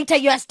 weeks later,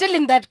 you are still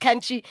in that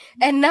country.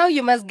 And now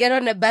you must get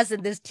on a bus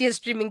and there's tears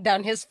streaming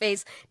down his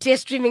face,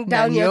 tears streaming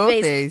down your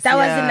face. That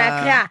was in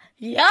Accra.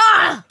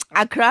 Yeah.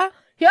 Accra?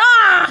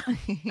 Yeah.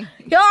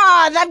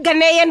 Yeah, that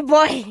Ghanaian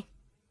boy.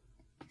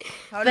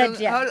 How But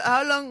long? yeah.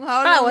 How long?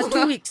 It was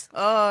 2 weeks.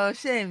 Oh,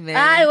 shame,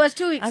 man. It was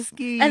 2 weeks.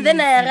 Aski. And then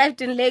I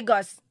arrived in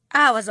Lagos.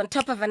 I was on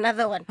top of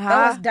another one.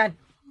 That was done.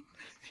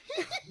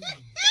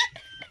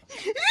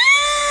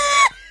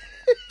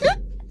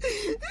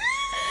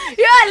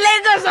 Your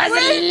Lagos was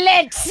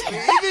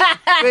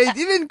lit.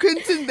 Even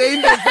Quentin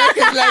Bain back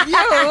is like,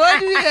 yo, what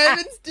do we have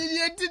in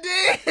studio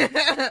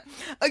today?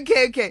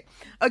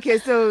 Okay.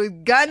 So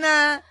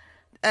Ghana,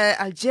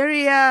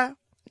 Algeria,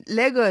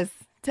 Lagos.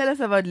 Tell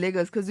us about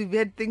Lagos, because we've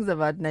heard things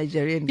about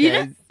Nigerian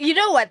guys. You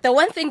know what? The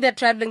one thing that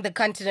traveling the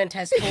continent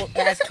has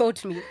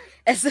taught me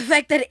is the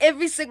fact that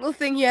every single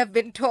thing you have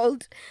been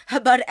told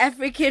about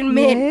African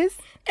men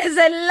is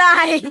a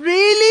lie.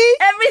 Really?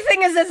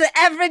 Everything is as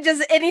average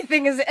as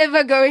anything is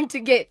ever going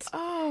to get.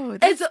 Oh,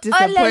 that's It's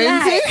disappointing. all a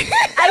lie.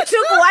 I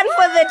took one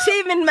for the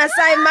team in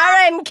Masai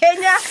Mara in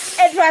Kenya.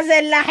 It was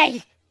a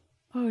lie.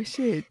 Oh,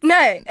 shit.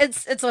 No,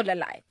 it's all a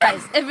lie.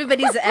 Guys,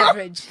 everybody's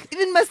average.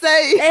 Even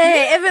Masai.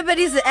 Hey,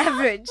 everybody's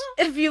average.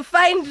 If you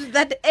find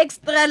that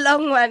extra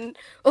long one,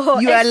 or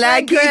You are extra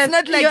lucky. girth, It's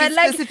not like you are it's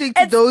lucky. specific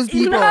to those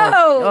people. No.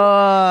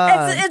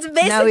 Oh, It's now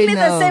basically we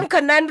the know. same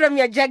conundrum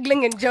you're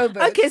juggling in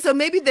Joburg. Okay, so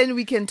maybe then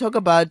we can talk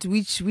about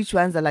which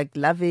ones are like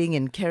loving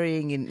and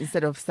caring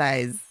instead of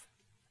size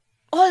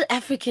All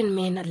African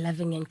men are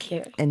loving and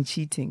caring. and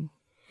cheating.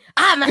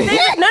 My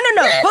favorite.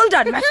 No. Hold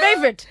on. My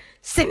favorite.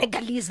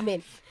 Senegalese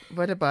men.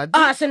 What about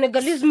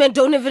Senegalese men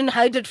don't even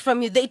hide it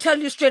from you. They tell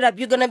you straight up,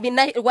 you're going to be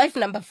wife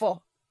number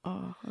 4.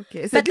 Oh,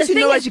 okay. So at But least the you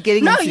know thing what is- you're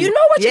getting no, into. you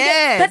know what you're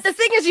Yes. getting. But the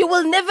thing is, you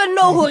will never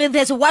know who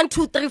there's 1,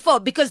 2, 3, 4,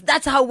 because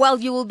that's how well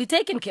you will be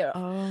taken care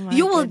of. Oh, my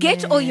you will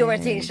get all your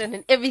goodness. attention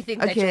and everything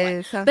that you Okay,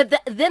 want. so- But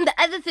then the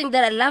other thing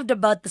that I loved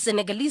about the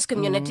Senegalese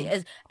community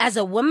is, as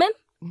a woman,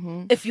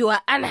 if you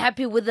are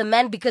unhappy with a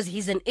man because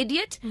he's an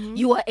idiot,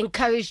 you are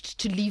encouraged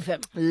to leave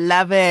him.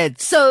 Love it.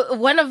 So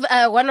one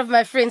of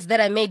my friends that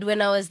I made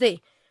when I was there,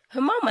 her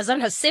mom was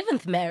on her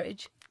 7th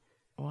marriage.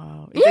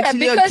 Wow. It's Yeah, actually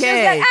because she was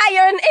okay. like,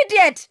 you're an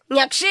idiot.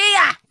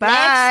 Nyakshia.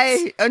 Bye.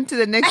 Next. On to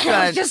the next I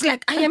one. was just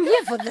like, I am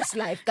here for this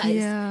life, guys.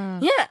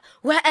 Yeah.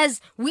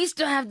 Whereas we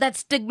still have that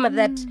stigma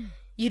that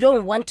you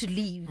don't want to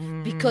leave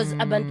because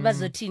abantu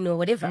bazotini or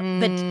whatever.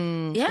 But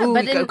yeah, Ooh,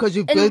 but because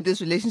you've built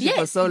this relationship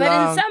for so but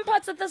long. in some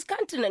parts of this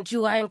continent,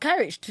 you are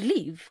encouraged to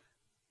leave.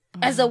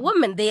 As a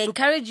woman, they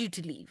encourage you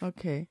to leave.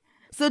 Okay.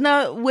 So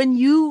now, when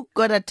you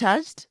got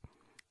attached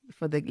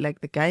for the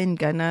guy in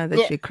Ghana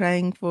that you're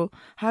crying for,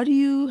 how do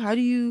you?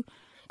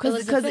 was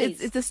a Because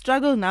phase. it's a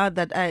struggle now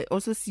that I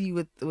also see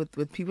with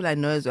people I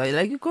know as well.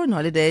 Like you go on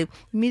holiday,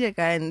 meet a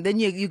guy, and then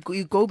you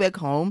go back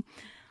home.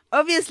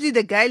 Obviously,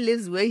 the guy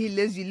lives where he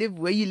lives. You live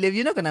where you live.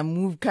 You're not gonna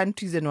move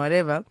countries and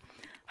whatever.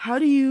 How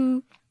do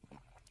you?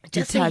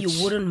 Just detach? say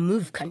you wouldn't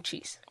move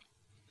countries.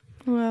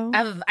 Well,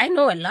 I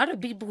know a lot of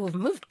people who've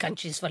moved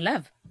countries for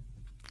love.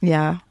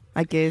 yeah,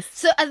 I guess.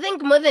 So I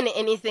think more than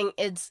anything,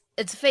 it's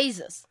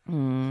phases.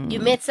 You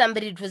met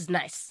somebody, it was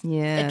nice.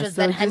 Yeah, It was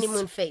so that just-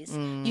 honeymoon phase.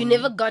 You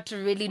never got to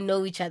really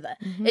know each other.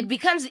 It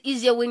becomes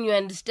easier when you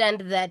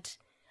understand that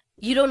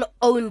you don't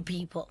own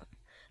people.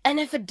 And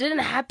if it didn't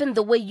happen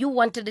the way you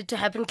wanted it to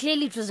happen,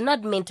 clearly it was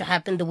not meant to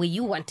happen the way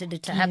you wanted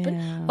it to happen.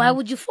 Yeah. Why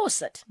would you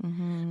force it?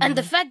 And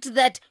the fact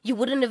that you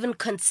wouldn't even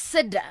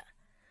consider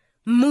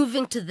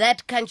moving to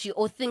that country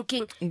or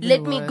thinking,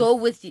 let me go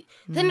with you,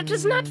 then it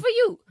was not for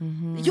you.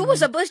 You were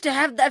supposed to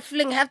have that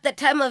fling, have the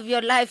time of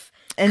your life,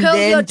 and curl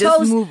then your just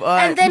toes, move on.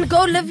 and then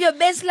go live your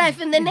best life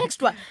in the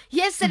next one.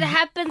 Yes, it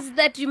happens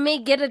that you may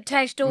get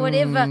attached or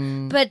whatever,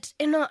 but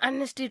in all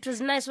honesty, it was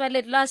nice while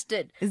it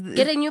lasted.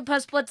 Get a new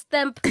passport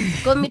stamp,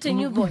 go meet a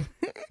new boy.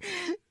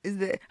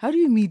 How do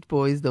you meet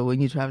boys though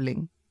when you're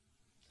traveling?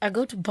 I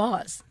go to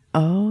bars.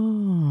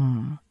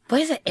 Oh.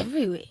 Boys are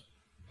everywhere.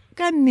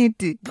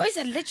 Kannete. Boys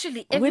are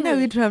literally everywhere. When are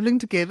we traveling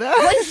together?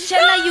 Boys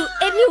shall you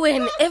anywhere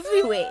and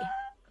everywhere.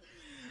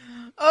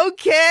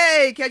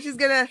 Okay, Kachi's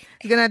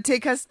gonna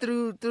take us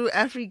through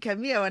Africa.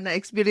 Me, I wanna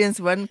experience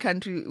one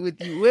country with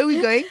you. Where are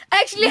we going?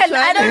 Actually, I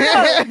don't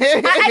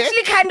know. I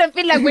actually kind of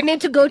feel like we need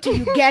to go to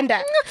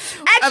Uganda.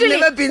 Actually, I've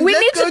never been. we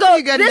Let's need go to go. to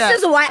Uganda. This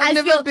is why I've I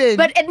never feel, been.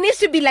 but it needs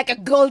to be like a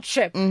girl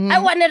trip. I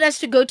wanted us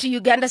to go to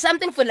Uganda,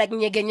 something for like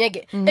nyege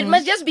nyege. It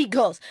must just be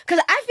girls,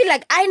 because I feel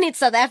like I need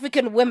South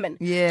African women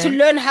to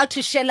learn how to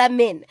shella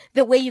men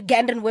the way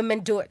Ugandan women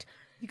do it.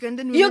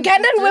 Ugandan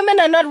women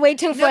are not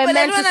waiting for a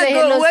man to say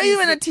hello. Where you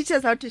want to teach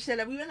us how to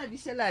shella? We want to be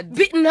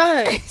shellaed.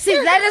 No. See,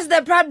 that is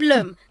the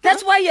problem.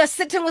 That's why you're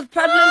sitting with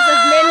problems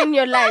of men in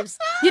your lives.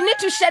 You need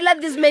to shella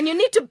these men. You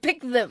need to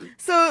pick them.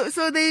 So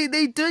they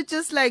do it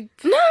just like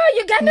no,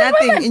 Ugandan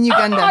nothing women. in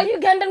Uganda.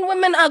 Ugandan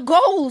women are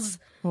goals.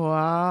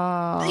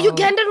 Wow.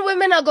 Ugandan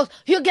women are goals.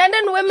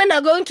 Ugandan women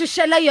are going to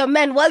shella your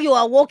man while you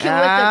are walking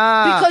with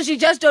them because you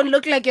just don't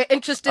look like you're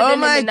interested in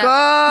him enough. Oh my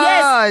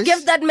gosh. Yes,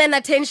 give that man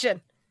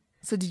attention.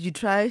 So did you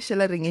try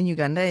shellaring in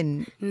Uganda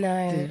and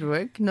no. did it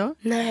work? No?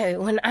 No.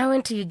 When I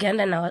went to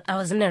Uganda and I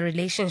was in a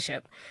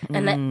relationship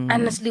and I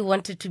honestly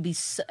wanted to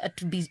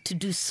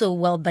do so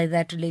well by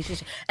that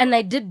relationship. And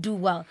I did do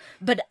well.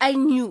 But I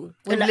knew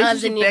when I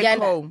was in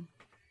Uganda.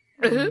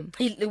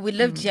 We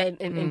lived here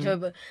in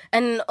Joburg.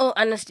 And in all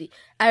honesty,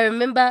 I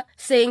remember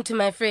saying to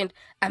my friend,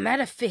 I'm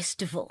at a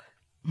festival.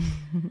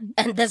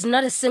 And there's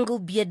not a single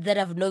beard that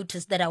I've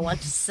noticed that I want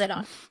to sit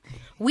on.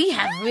 We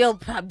have real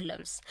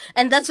problems.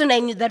 And that's when I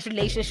knew that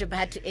relationship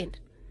had to end.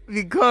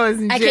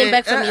 Because I came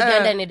back from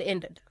Uganda and it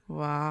ended.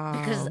 Wow.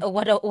 Because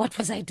what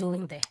was I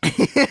doing there?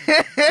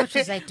 What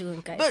was I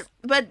doing, guys?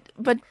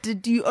 But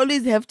do you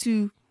always have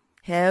to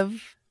have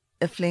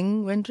a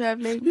fling when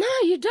traveling? No,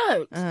 you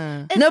don't.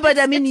 No, but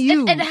I mean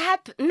you. It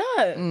happened.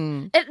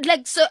 No.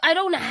 So I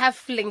don't have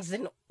flings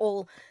in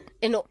all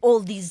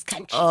these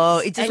countries. Oh,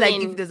 it's just I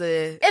mean, if there's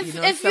a if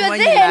you're someone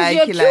there and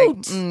you you're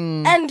like, cute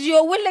and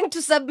you're willing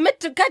to submit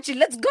to Kachi,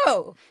 let's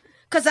go.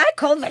 Because I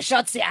call the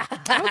shots here.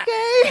 Okay.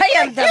 I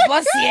am the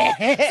boss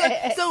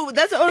here. So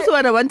that's also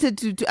what I wanted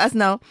to ask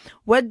now.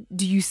 What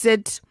do you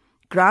set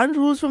ground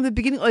rules from the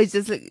beginning, or it's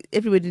just like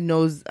everybody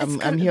knows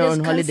I'm here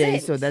on holiday,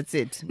 so that's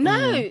it?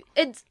 No,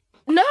 it's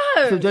no.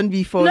 So don't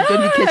be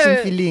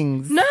catching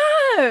feelings.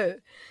 No.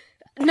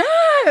 Like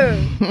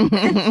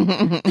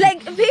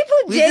people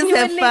We just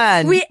have genuinely,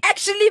 fun. we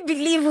actually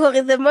believe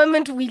the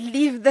moment we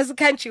leave this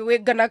country, we're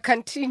gonna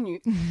continue.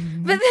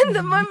 But then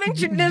the moment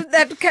you leave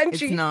that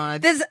country, It's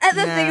not. there's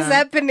other Yeah. things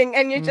happening,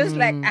 and you're just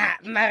like,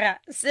 Mara,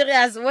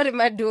 serious, what am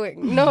I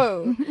doing?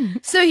 No.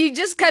 So you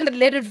just kind of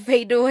let it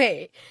fade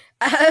away.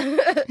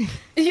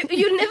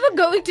 You're never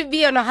going to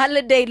be on a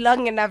holiday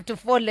long enough to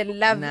fall in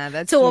love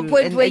that's to a true.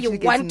 point And where you actually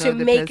get want to to know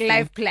the make person.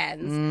 life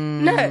plans.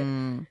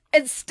 No.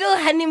 It's still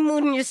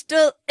honeymoon.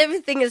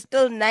 Everything is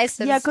still nice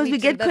and Yeah, because we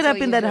sweet, get and that's caught up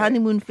what in you that do.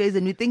 honeymoon phase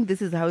and we think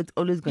this is how it's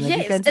always going to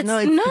Yes, be. Can't- it's no.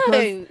 because,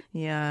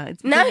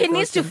 it's now because he it's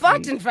needs to awesome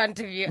fart in front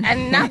of you,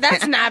 and now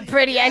that's not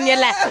pretty. And you're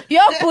like,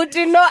 yo,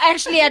 Putin, no,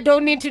 actually, I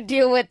don't need to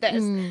deal with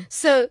this.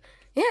 So,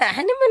 yeah,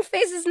 honeymoon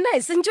phase is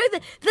nice. Enjoy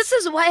this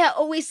is why I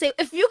always say,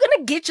 if you're going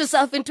to get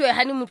yourself into a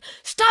honeymoon,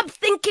 stop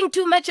thinking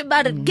too much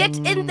about it. Get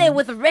in there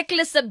with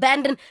reckless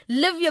abandon.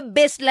 Live your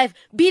best life.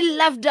 Be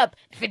loved up.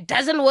 If it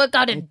doesn't work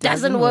out, it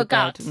doesn't work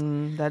out.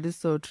 That is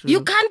so true.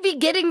 You can't be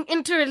getting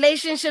into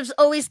relationships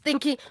always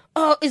thinking,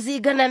 oh, is he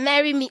gonna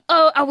marry me?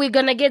 Oh, are we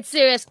gonna get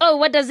serious? Oh,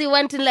 what does he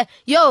want in life?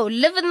 Yo,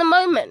 live in the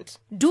moment.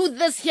 Do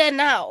this here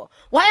now.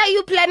 Why are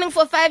you planning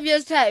for 5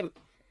 years' time?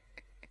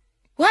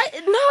 Why?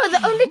 No,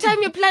 the only time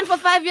you plan for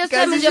 5 years'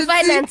 time is your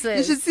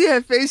finances. You should see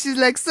her face. She's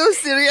like so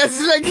serious.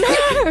 She's like, Like,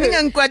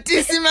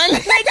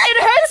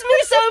 it hurts me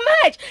so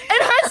much.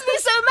 It hurts me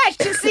so much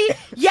to see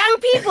young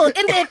people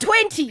in their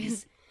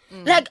 20s.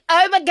 Like,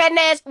 oh my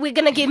goodness, we're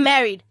gonna get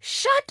married.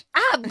 Shut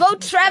up. Go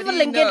travel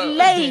and get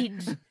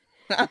laid.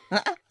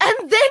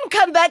 And then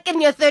come back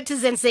in your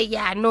 30s and say,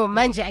 yeah, no,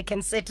 manja, I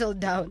can settle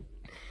down.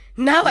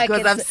 Now Because I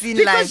can I've say, seen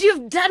because life.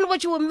 you've done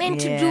what you were meant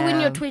to do in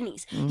Yeah. your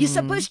 20s. You're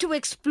supposed to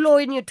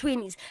explore in your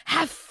 20s.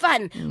 Have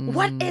fun.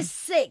 What is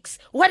sex?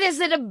 What is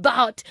it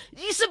about?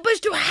 You're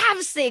supposed to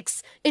have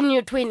sex in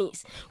your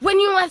 20s. When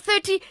you are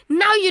 30,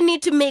 now you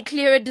need to make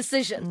clearer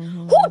decisions.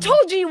 Who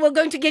told you you were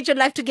going to get your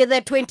life together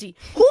at 20?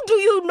 Who do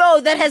you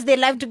know that has their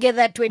life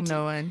together at 20?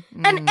 No one.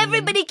 And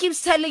everybody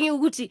keeps telling you,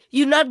 Guti,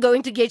 you're not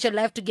going to get your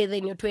life together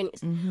in your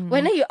 20s.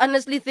 When you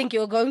honestly think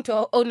you're going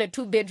to own a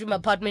 2-bedroom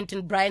apartment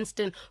in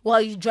Bryanston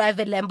while you drive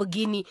a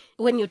Lamborghini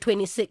when you're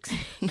 26?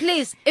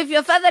 Please, if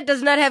your father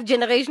does not have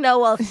generational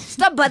wealth,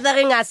 stop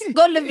bothering us.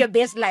 Go live your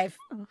best life.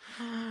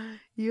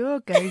 Yo,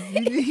 guys,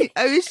 really,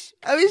 I wish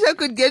I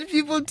could get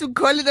people to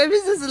call in. I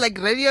wish this is like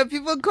radio.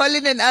 People call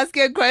in and ask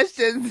you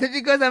questions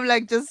because I'm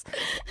like just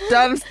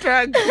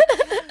dumbstruck.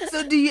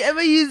 So, do you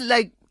ever use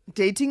like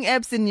dating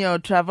apps in your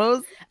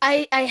travels?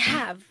 I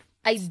have.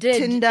 I did.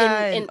 Tinder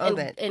and all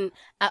that.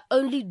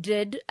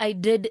 I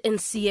did in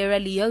Sierra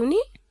Leone.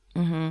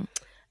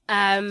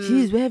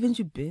 Jeez, where haven't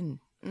you been?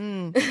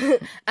 I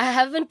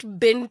haven't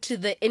been to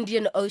the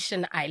Indian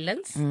Ocean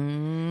Islands,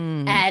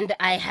 and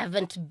I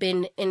haven't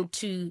been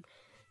into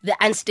the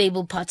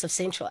unstable parts of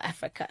Central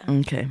Africa.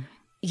 Okay.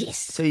 Yes.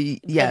 So,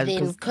 yeah. And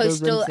then 'cause those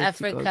coastal ones have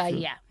to go Africa,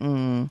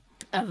 through.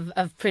 yeah.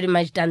 I've pretty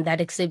much done that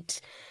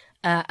except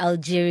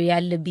Algeria,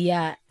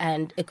 Libya,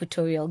 and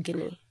Equatorial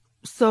Guinea.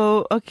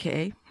 So,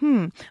 okay.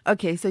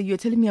 Okay, so you're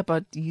telling me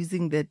about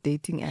using the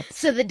dating apps.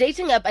 So the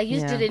dating app, I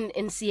used Yeah. it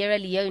in Sierra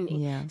Leone.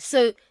 Yeah.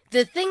 So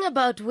the thing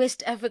about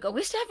West Africa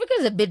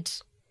is a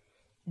bit,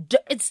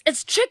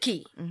 it's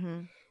tricky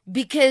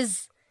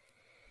because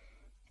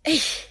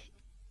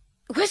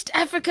West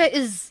Africa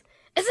is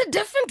a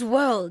different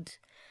world.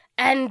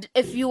 And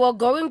if you are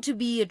going to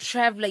be a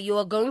traveler, you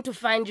are going to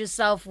find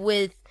yourself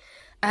with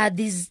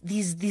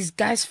these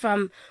guys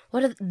from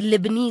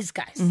Lebanese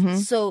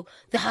guys. So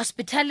the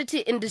hospitality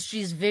industry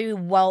is very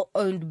well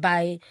owned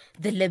by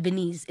the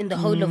Lebanese in the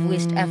whole of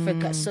West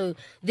Africa. So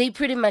they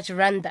pretty much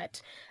run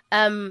that.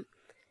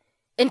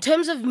 In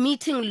terms of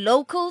meeting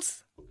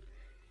locals,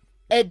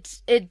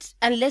 it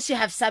unless you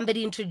have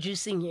somebody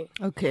introducing you,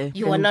 Okay.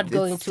 you are then not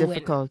going it's to win.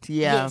 difficult.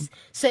 Yeah. Yes.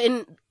 So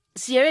in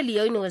Sierra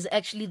Leone was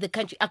actually the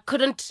country I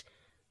couldn't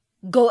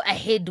go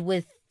ahead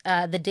with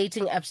the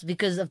dating apps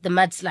because of the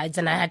mudslides,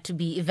 and I had to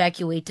be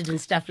evacuated and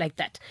stuff like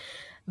that.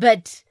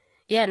 But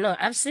yeah, no,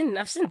 I've seen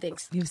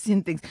things. You've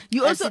seen things.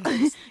 You I've also seen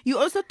things. you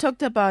also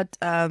talked about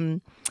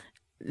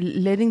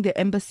letting the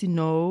embassy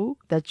know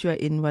that you are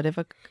in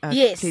whatever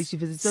Yes. place you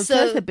visit. So, So-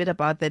 tell us a bit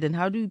about that and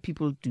how do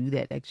people do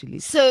that actually?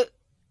 So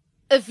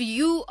if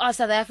you are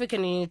South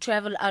African and you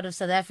travel out of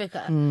South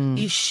Africa,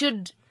 you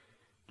should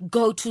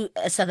go to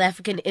a South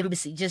African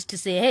embassy just to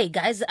say, hey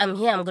guys, I'm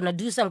here, I'm gonna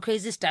do some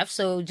crazy stuff,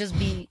 so just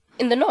be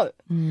in the know.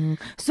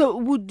 So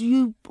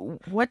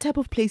what type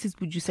of places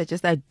would you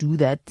suggest I do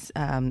that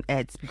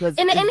at? Because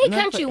In it's any not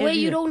for country where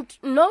you everyone.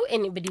 don't know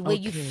anybody, where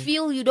you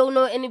feel you don't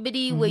know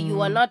anybody, where you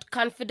are not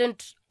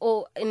confident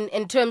or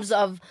in terms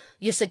of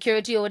your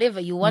security or whatever,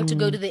 you want to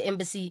go to the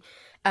embassy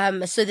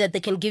so that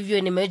they can give you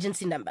an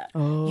emergency number.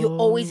 You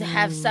always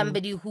have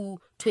somebody who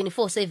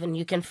 24/7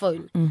 you can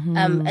phone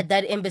at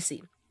that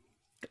embassy.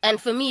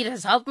 And for me, it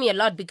has helped me a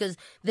lot because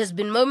there's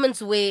been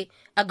moments where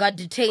I got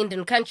detained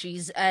in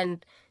countries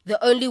and the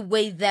only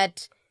way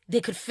that they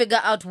could figure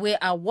out where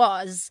I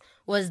was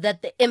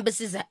that the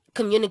embassies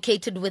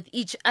communicated with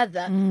each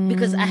other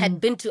because I had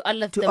been to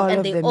all of them all and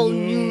of they them, all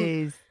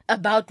knew yes.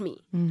 about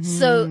me.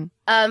 So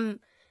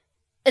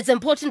it's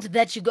important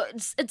that you go.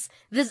 It's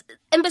this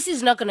embassy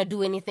is not going to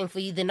do anything for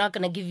you. They're not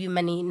going to give you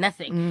money,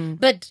 nothing.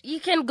 But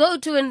you can go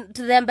to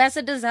the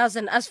ambassador's house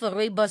and ask for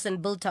Rooibos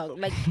and biltong.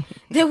 Like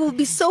they will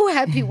be so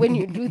happy when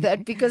you do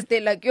that because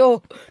they're like,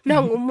 yo,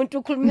 now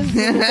umuntu khuluma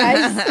isiZulu,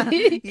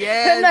 guys.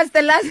 Yes. And that's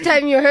the last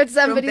time you heard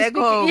somebody back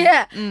speaking. home.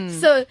 Yeah.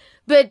 So,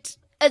 but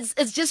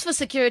it's just for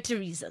security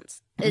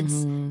reasons.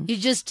 It's you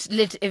just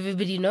let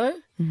everybody know,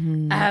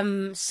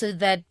 so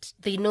that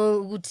they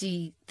know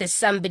Uti, there's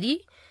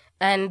somebody.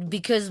 And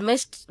because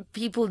most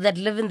people that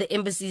live in the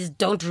embassies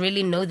don't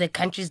really know the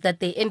countries that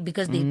they're in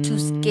because they're too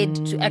scared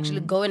to actually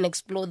go and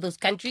explore those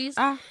countries.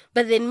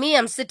 But then me,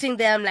 I'm sitting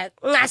there, I'm like,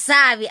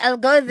 Ngasabi, I'll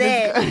go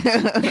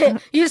there.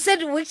 You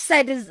said which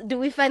side do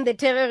we find the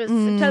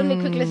terrorists? Tell me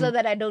quickly so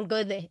that I don't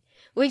go there.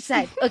 Which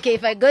side? Okay,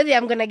 if I go there,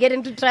 I'm going to get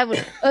into trouble.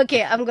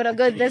 Okay, I'm going to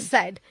go this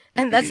side.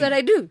 And that's what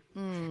I do.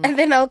 And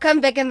then I'll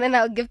come back and then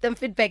I'll give them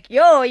feedback.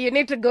 Yo, you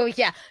need to go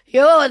here.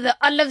 Yo, the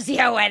olives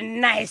here were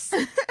nice.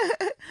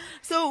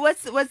 So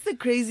what's the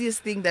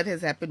craziest thing that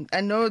has happened? I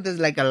know there's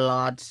like a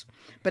lot,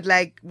 but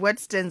like what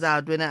stands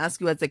out when I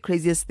ask you what's the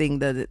craziest thing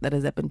that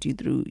has happened to you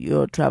through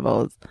your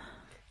travels?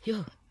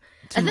 Yo,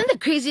 I think the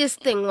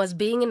craziest thing was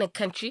being in a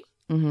country,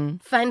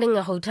 finding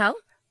a hotel,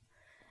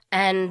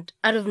 and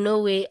out of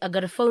nowhere, I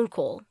got a phone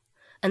call.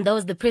 And that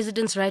was the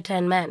president's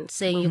right-hand man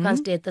saying, you can't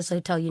stay at this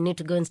hotel, you need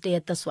to go and stay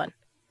at this one.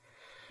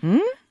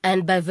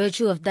 And by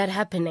virtue of that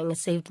happening, it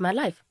saved my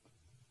life.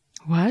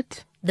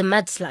 What? The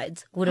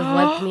mudslides would have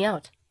wiped me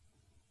out.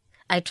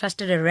 I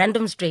trusted a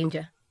random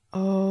stranger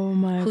Oh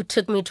my. who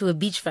took me to a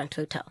beachfront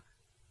hotel.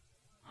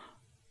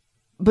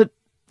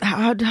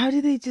 How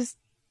did they just...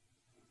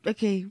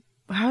 Okay,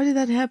 how did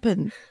that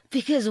happen?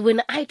 Because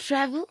when I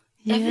travel,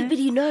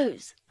 everybody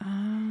knows.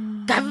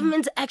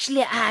 Governments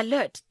actually are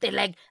alert. They're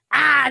like,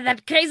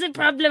 that crazy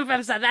problem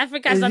from South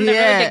Africa is on the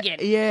road again.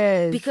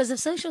 Yes. Because of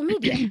social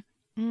media.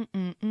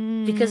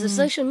 Because of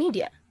social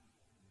media.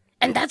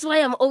 And that's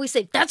why I'm always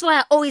safe. That's why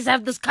I always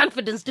have this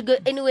confidence to go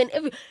anywhere and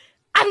everywhere.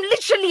 I'm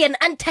literally an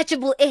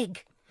untouchable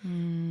egg.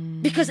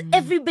 Because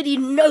everybody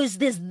knows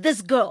there's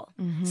this girl.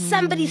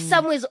 Somebody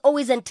somewhere is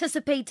always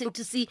anticipating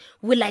to see,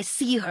 will I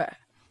see her?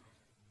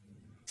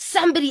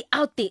 Somebody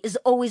out there is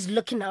always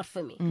looking out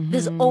for me.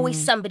 There's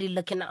always somebody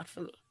looking out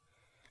for me.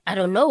 I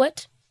don't know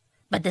it,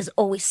 but there's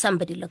always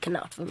somebody looking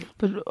out for me.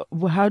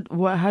 But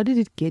how did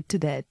it get to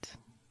that?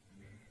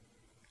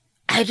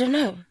 I don't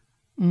know.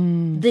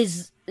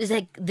 There's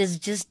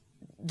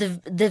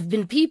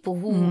been people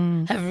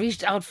who have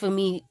reached out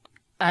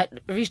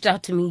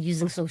to me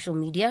using social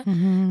media,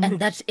 and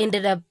that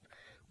ended up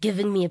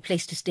giving me a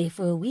place to stay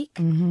for a week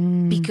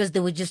because they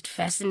were just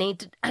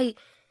fascinated.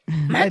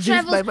 My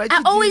travels,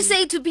 I always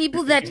say to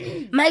people that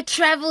my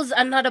travels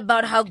are not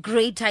about how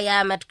great I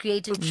am at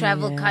creating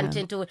travel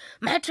content.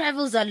 My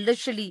travels are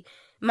literally,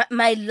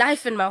 my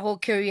life and my whole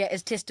career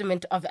is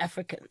testament of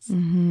Africans.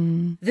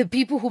 The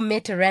people who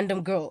met a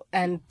random girl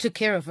and took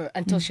care of her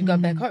until she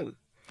got back home.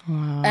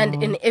 Wow.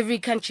 And in every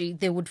country,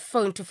 they would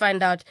phone to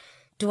find out,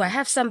 do I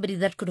have somebody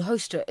that could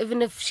host her?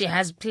 Even if she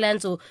has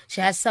plans or she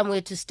has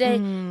somewhere to stay,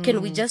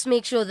 can we just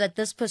make sure that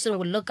this person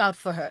will look out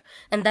for her?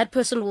 And that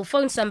person will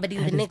phone somebody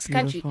in the next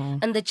country.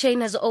 And the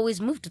chain has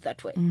always moved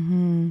that way.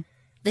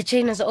 The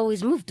chain has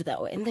always moved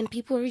that way. And then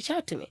people reach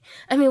out to me.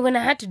 I mean, when I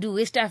had to do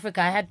West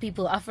Africa, I had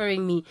people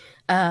offering me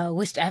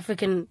West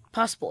African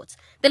passports.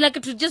 They're like,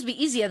 it would just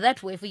be easier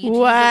that way for you to use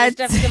a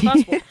West African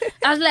passport.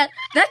 I was like,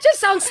 that just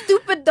sounds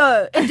stupid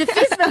though. It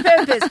defeats the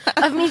purpose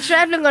of me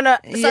traveling on a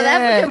South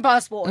African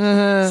passport.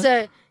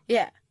 So,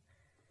 yeah.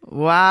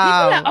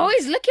 Wow. People are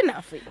always looking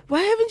out for you.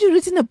 Why haven't you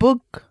written a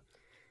book?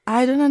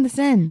 I don't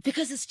understand.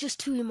 Because it's just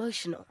too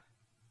emotional.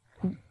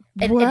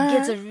 It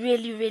gets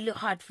really, really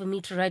hard for me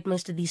to write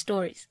most of these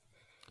stories.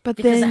 But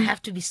because I have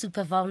to be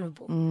super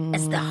vulnerable.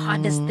 It's the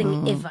hardest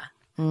thing ever.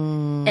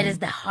 It is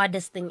the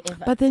hardest thing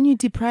ever. But then you're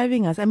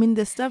depriving us. I mean,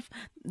 the stuff,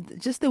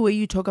 just the way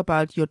you talk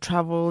about your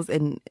travels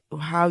and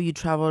how you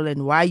travel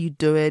and why you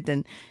do it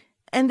and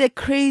the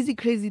crazy,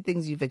 crazy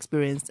things you've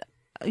experienced.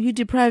 You're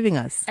depriving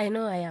us. I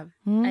know I am.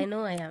 I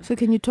know I am. So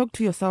can you talk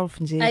to yourself,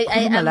 Nje?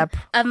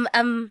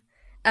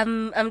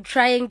 I'm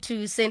trying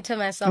to center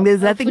myself.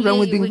 There's nothing wrong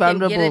with being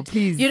vulnerable,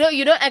 please.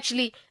 You know,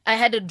 actually, I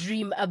had a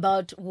dream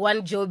about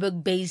one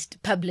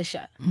Joburg-based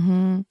publisher.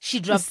 She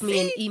dropped me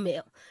an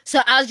email. So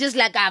I was just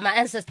like, my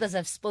ancestors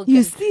have spoken.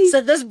 You see?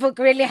 So this book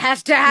really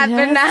has to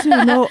happen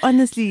now. No,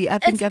 honestly, I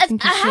think you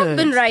should. I have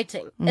been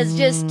writing. It's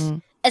just,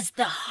 it's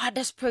the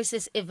hardest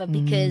process ever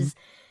because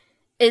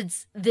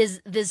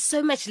there's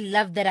so much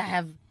love that I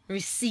have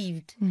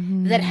received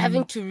that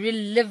having to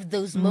relive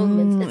those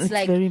moments, it's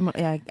like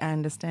I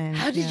understand.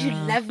 How did you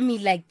love me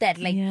like that?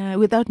 Like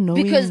without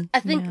knowing. Because I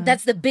think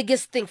that's the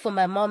biggest thing for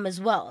my mom as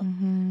well.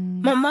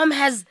 My mom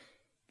has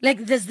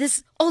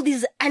there's all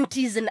these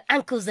aunties and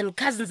uncles and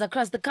cousins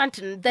across the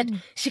continent that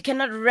she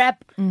cannot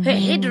wrap her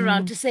head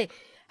around to say,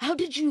 how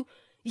did you,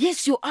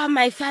 yes, you are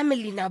my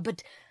family now,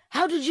 but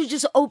how did you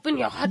just open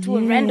your heart to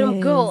a random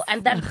girl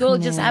and that girl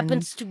just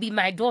happens to be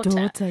my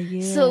daughter?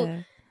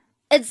 So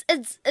it's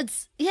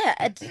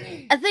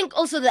I think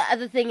also the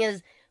other thing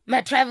is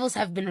my travels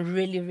have been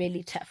really,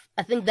 really tough.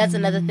 I think that's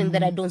another thing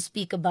that I don't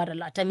speak about a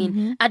lot. I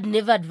mean, I'd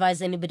never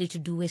advise anybody to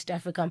do West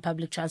Africa on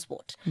public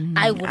transport.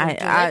 I wouldn't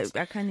do it.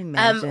 I can't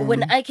imagine.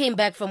 When I came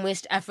back from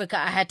West Africa,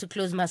 I had to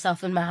close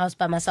myself in my house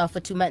by myself for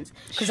 2 months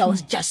because I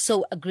was just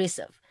so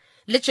aggressive.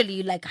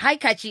 Literally, like, hi,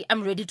 Kachi,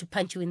 I'm ready to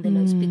punch you in the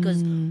nose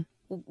because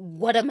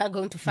what am I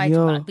going to fight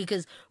about?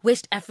 Because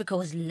West Africa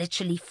was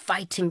literally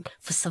fighting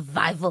for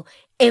survival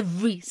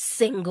every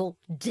single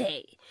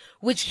day,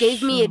 which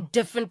gave me a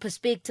different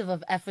perspective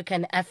of Africa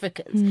and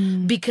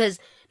Africans. Because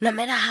no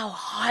matter how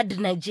hard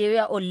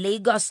Nigeria or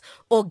Lagos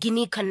or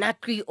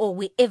Guinea-Conakry or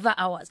wherever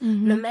I was,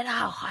 no matter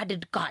how hard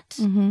it got,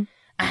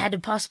 I had a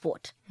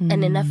passport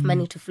and enough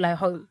money to fly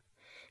home.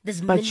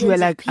 But you were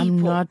like,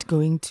 I'm not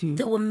going to.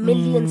 There were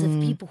millions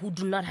of people who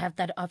do not have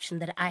that option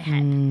that I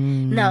had.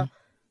 Now,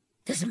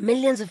 there's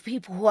millions of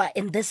people who are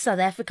in this South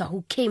Africa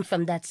who came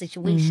from that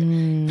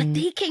situation. But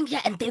they came here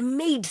and they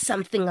made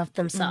something of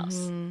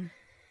themselves.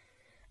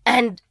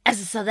 And as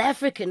a South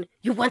African,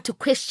 you want to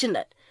question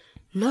it.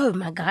 No,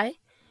 my guy.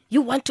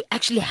 You want to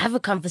actually have a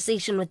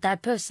conversation with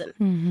that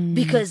person.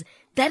 Because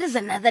that is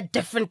another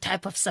different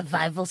type of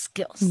survival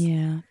skills.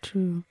 Yeah,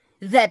 true.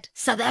 That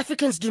South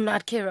Africans do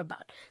not care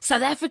about.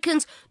 South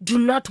Africans do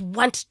not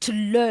want to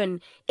learn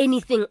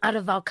anything out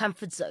of our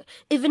comfort zone.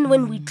 Even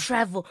when we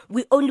travel,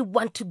 we only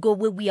want to go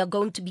where we are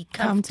going to be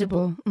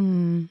comfortable.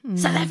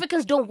 South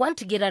Africans don't want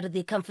to get out of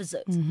their comfort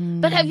zones.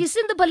 But have you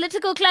seen the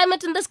political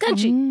climate in this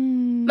country?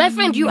 My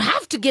friend, you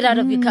have to get out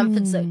of your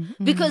comfort zone.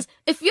 Because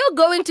if you're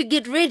going to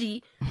get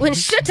ready when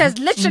shit has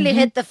literally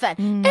hit the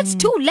fan, it's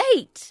too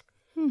late.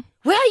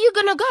 Where are you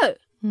going to go?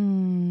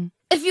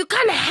 If you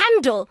can't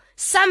handle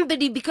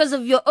somebody because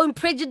of your own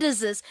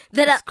prejudices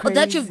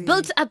that you've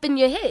built up in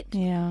your head,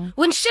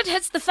 when shit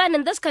hits the fan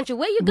in this country,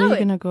 where are you going? Where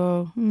are you gonna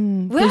go?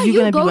 Where are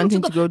you going to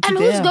go? And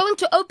who's there? going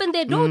to open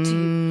their door to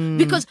you?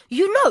 Because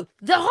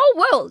the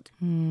whole world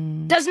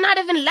does not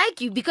even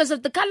like you because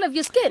of the color of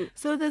your skin.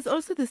 So there's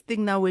also this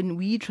thing now when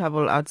we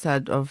travel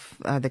outside of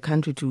the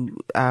country to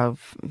our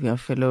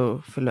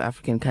fellow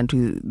African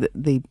countries,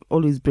 they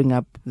always bring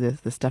up the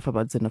stuff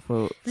about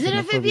xenophobia.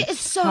 Xenophobia is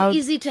so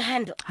easy to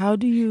handle. How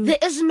do you? There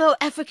is no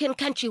African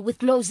country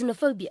with no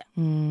xenophobia.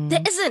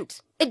 There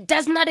isn't. It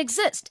does not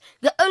exist.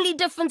 The only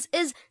difference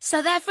is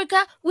South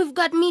Africa, we've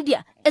got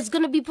media. It's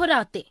going to be put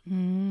out there.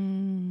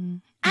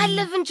 I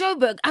live in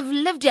Joburg. I've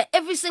lived here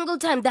every single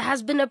time there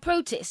has been a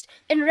protest.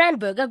 In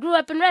Randburg, I grew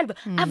up in Randburg.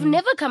 I've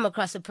never come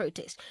across a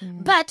protest.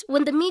 But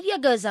when the media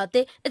goes out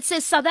there, it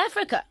says South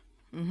Africa.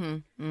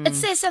 It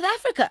says South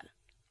Africa.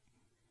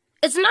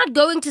 It's not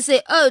going to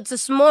say, oh, it's a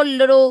small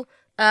little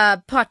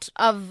part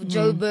of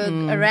Joburg,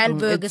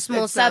 Randburg, a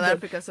small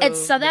suburb.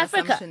 It's South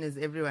Africa. Is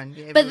everyone.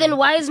 But then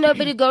why is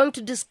nobody going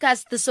to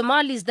discuss the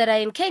Somalis that are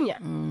in Kenya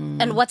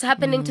and what's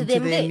happening to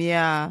them there?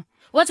 Yeah.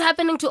 What's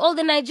happening to all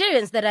the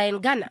Nigerians that are in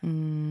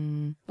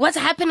Ghana? What's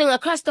happening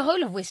across the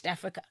whole of West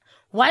Africa?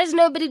 Why is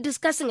nobody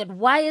discussing it?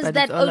 Why is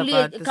that only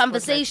a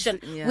conversation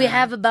we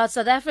have about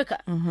South Africa?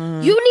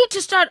 You need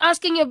to start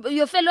asking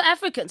your fellow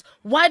Africans,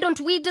 why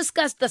don't we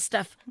discuss the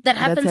stuff that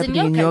happens in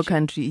your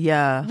country?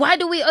 Yeah. Why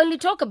do we only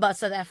talk about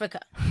South Africa?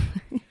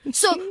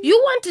 So you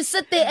want to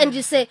sit there and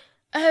you say,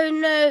 oh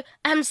no,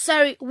 I'm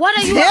sorry. What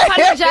are you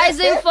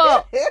apologizing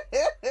for?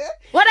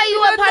 What are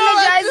you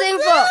apologizing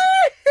for?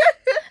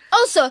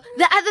 Also,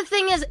 the other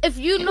thing is, if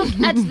you look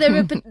at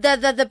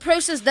the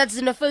process that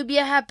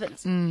xenophobia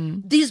happens,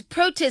 these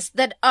protests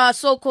that are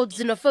so-called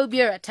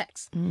xenophobia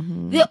attacks,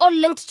 they're all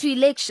linked to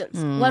elections,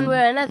 one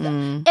way or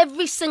another.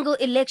 Every single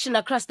election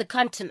across the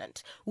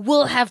continent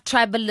will have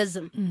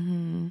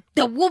tribalism.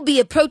 There will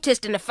be a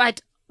protest and a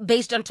fight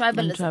based on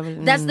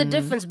tribalism. That's the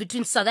difference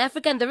between South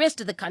Africa and the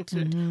rest of the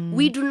continent.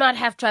 We do not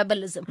have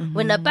tribalism.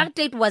 When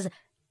apartheid was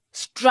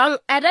strong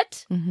at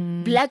it,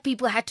 black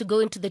people had to go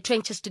into the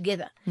trenches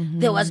together.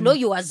 There was no,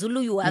 you are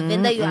Zulu, you are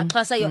Venda, you are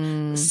Xhosa,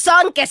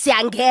 Sonke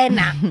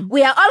siyangena.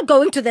 We are all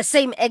going to the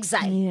same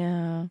exile.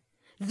 Yeah.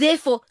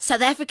 Therefore,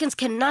 South Africans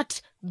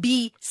cannot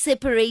be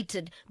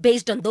separated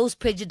based on those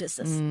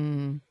prejudices.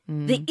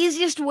 The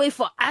easiest way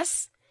for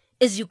us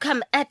is you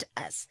come at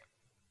us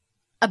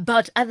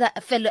about other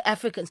fellow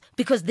Africans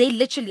because they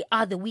literally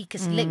are the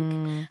weakest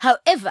link.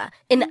 However,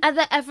 in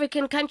other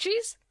African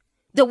countries,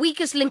 the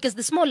weakest link is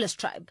the smallest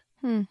tribe.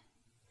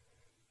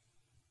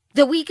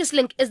 The weakest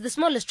link is the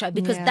smallest tribe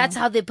because that's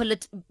how their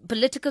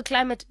political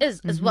climate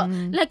is as well.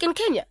 Like in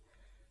Kenya,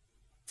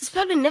 there's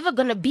probably never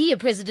going to be a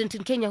president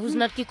in Kenya who's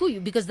not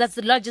Kikuyu because that's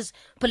the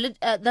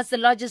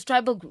largest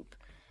tribal group.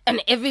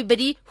 And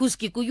everybody who's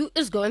Kikuyu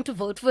is going to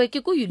vote for a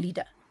Kikuyu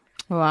leader.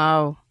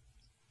 Wow.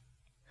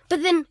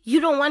 But then you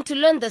don't want to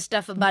learn the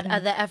stuff about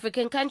other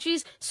African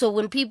countries. So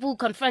when people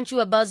confront you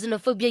about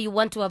xenophobia, you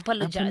want to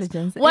apologize.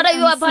 What are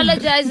you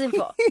apologizing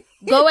for?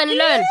 Go and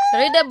learn.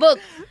 Read a book.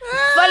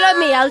 Follow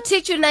me. I'll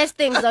teach you nice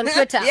things on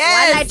Twitter while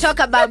I talk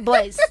about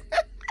boys.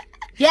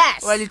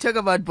 Yes. While you talk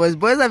about boys.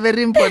 Boys are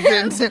very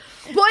important.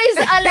 Boys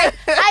are like,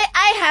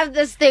 I have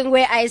this thing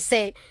where I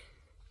say,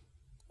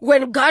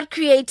 when God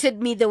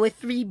created me, there were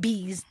 3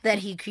 B's that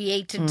he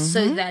created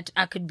so that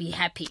I could be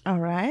happy. All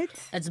right.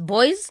 It's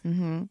boys,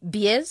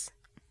 beers,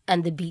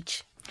 and the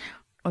beach.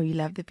 Oh, you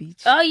love the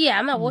beach? Oh, yeah.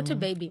 I'm a water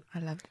baby. I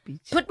love the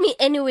beach. Put me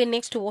anywhere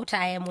next to water,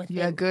 I am with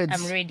you. Are good.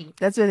 I'm ready.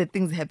 That's where the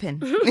things happen.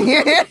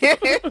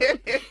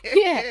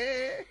 Yeah.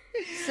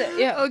 So,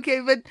 yeah. Okay,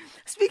 but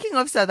speaking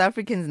of South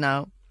Africans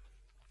now,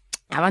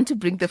 I want to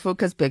bring the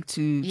focus back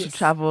to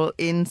travel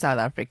in South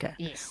Africa.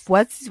 Yes.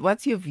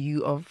 What's your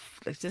view of,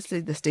 let's just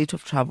say, the state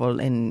of travel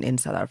in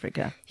South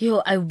Africa?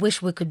 I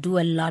wish we could do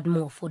a lot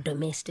more for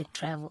domestic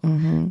travel.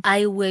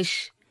 I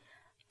wish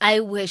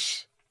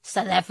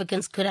South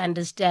Africans could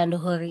understand,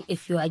 Hori,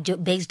 if you are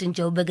based in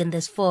Joburg and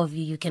there's 4 of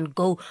you, you can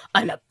go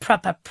on a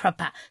proper,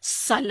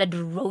 solid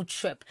road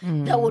trip.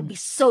 That would be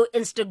so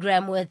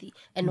Instagram worthy.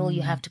 And all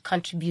you have to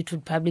contribute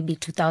would probably be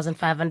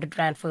 2,500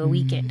 Rand for a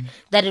weekend.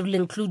 That will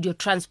include your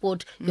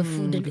transport, your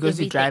food, and because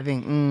everything. You're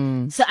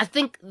driving. So I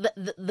think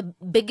the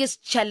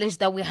biggest challenge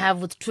that we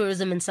have with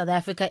tourism in South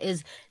Africa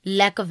is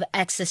lack of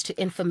access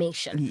to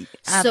information.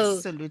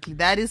 Absolutely.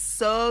 That is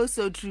so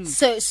true.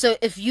 So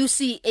if you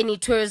see any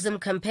tourism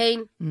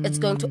campaign, it's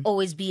going to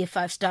always be a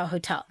 5-star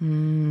hotel.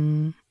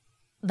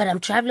 But I'm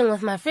traveling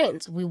with my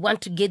friends. We want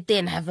to get there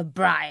and have a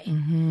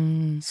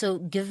braai. So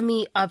give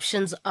me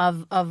options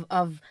of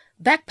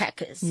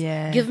backpackers.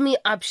 Yeah. Give me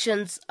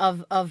options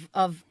of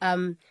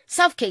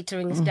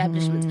self-catering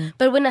establishments.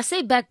 But when I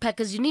say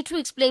backpackers, you need to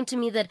explain to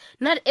me that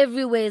not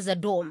everywhere is a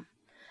dorm.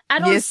 I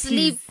don't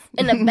sleep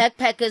in a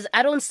backpackers.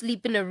 I don't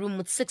sleep in a room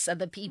with 6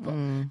 other people.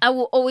 I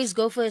will always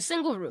go for a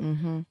single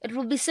room. It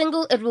will be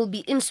single. It will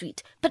be en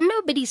suite. But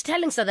nobody's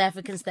telling South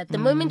Africans that. The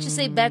moment you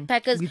say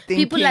backpackers,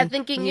 people are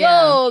thinking,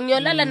 yo,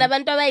 nyolala na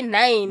bantu abayi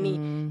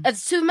 9.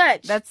 It's too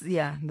much. That's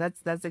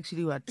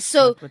actually what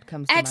what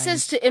comes to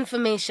access to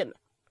information.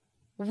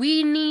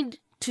 We need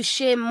to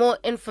share more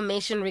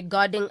information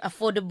regarding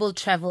affordable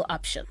travel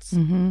options,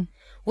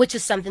 which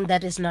is something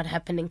that is not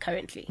happening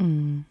currently.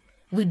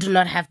 We do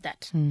not have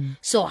that.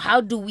 So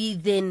how do we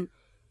then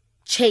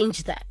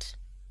change that?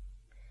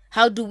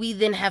 How do we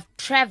then have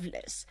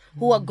travelers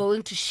who are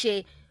going to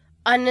share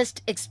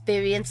honest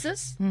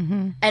experiences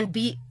and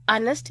be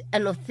honest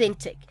and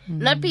authentic?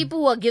 Not people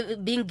who are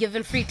being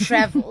given free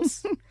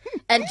travels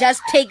and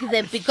just take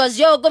them because,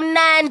 yo,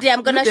 Gumnandi,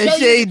 I'm going to show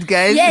shade, you.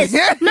 Guys. Yes.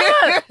 No.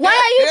 Why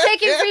are you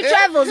taking free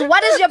travels?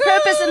 What is your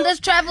purpose in this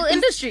travel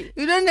industry?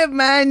 You don't have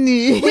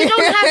money. We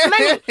don't have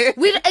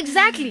money.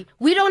 Exactly.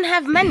 We don't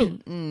have money.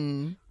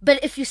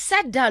 But if you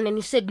sat down and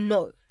you said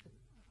no,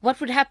 what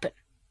would happen?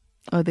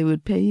 Oh, they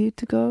would pay you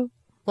to go?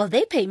 Well,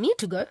 they pay me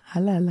to go.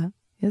 Halala.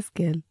 Yes,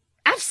 girl.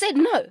 I've said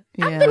no.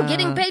 I've been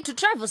getting paid to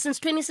travel since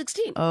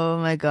 2016. Oh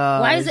my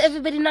God. Why is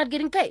everybody not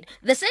getting paid?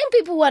 The same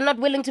people who are not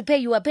willing to pay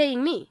you are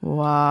paying me.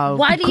 Wow.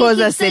 Why do you keep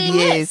I said saying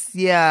yes?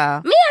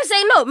 Yeah. Me, I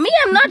say no. Me,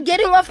 I'm not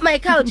getting off my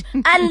couch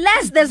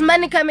unless there's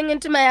money coming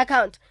into my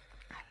account.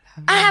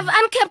 I have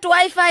unkept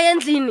Wi-Fi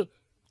and Zini.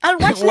 I'll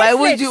watch Netflix.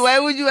 Why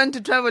would you want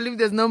to travel if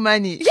there's no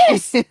money?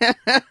 Yes. How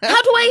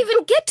do I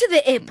even get to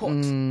the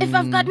airport if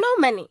I've got no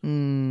money?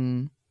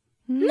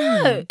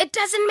 No, it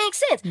doesn't make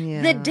sense.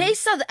 Yeah. The day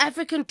South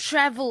African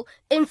travel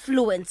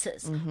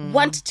influencers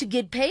want to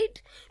get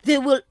paid, they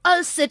will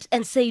all sit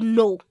and say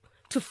no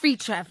to free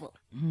travel.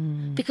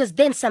 Because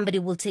then somebody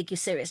will take you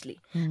seriously.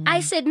 I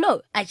said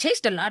no. I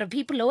chased a lot of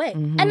people away.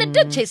 And it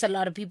did chase a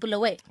lot of people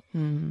away.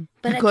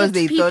 But because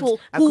they thought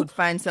I could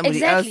find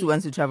somebody else Exactly. who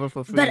wants to travel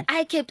for free. But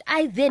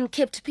I then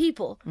kept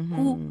people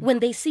who, when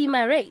they see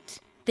my rate,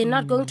 they're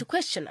not going to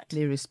question it.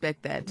 They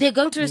respect that. They're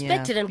going to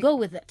respect it and go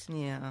with it.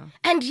 Yeah.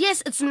 And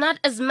yes, it's not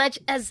as much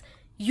as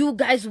you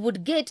guys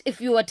would get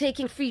if you were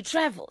taking free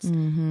travels.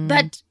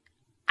 But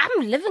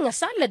I'm living a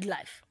solid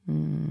life.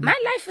 My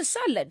life is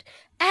solid.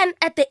 And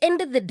at the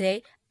end of the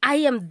day, I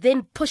am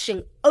then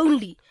pushing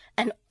only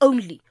and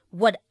only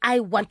what I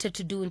wanted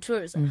to do in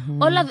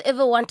tourism. All I've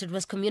ever wanted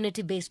was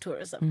community-based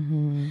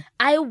tourism.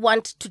 I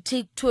want to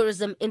take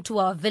tourism into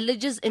our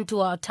villages, into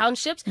our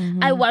townships.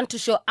 I want to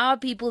show our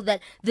people that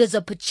there's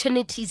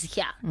opportunities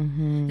here.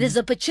 There's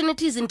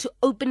opportunities into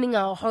opening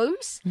our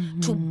homes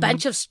to a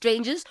bunch of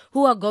strangers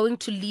who are going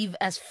to leave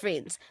as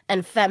friends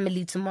and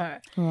family tomorrow.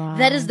 Wow.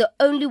 That is the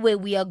only way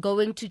we are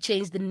going to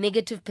change the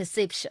negative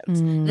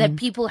perceptions that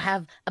people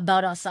have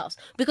about ourselves.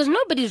 Because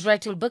nobody's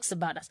writing books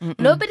about us.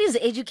 Nobody's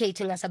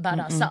educating us about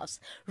ourselves.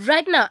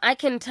 Right now, I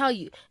can tell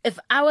you, if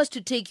I was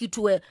to take you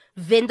to a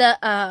Venda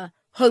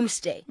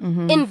homestay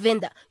in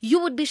Venda,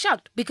 you would be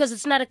shocked because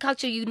it's not a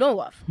culture you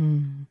know of.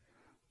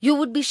 You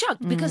would be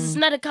shocked because it's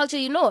not a culture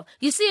you know of.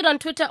 You see it on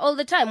Twitter all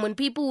the time when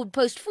people would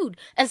post food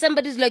and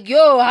somebody's like,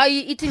 yo, how are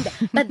you eating that?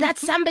 But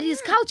that's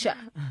somebody's culture.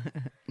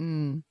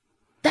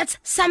 That's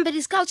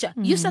somebody's culture.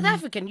 You're South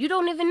African. You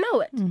don't even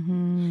know it.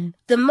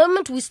 The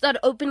moment we start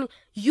opening,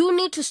 you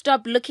need to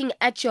stop looking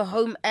at your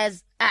home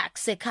as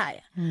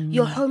Sekaya.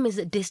 Your home is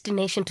a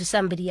destination to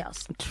somebody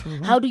else.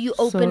 True. How do you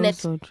open it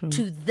so true.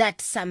 to that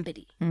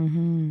somebody?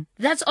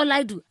 That's all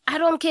I do. I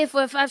don't care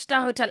for a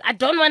 5-star hotel. I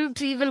don't want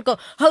to even go.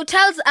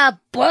 Hotels are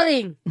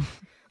boring.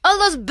 All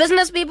those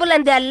business people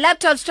and their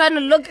laptops trying to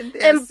look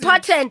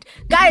important.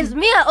 Guys,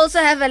 me, I also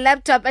have a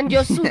laptop and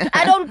your suit.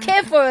 I don't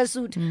care for a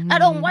suit. I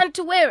don't want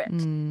to wear it.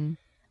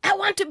 I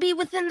want to be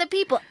within the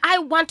people. I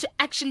want to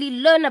actually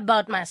learn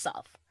about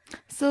myself.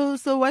 So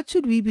what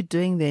should we be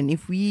doing then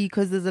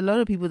because there's a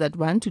lot of people that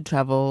want to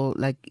travel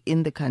like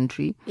in the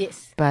country.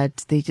 Yes.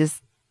 But they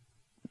just,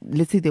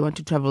 let's say they want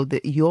to travel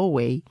your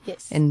way.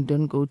 Yes. And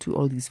don't go to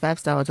all these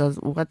 5-star hotels.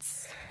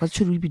 What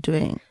should we be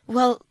doing?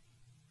 Well,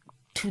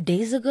 2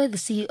 days ago, the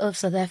CEO of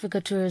South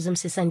Africa Tourism,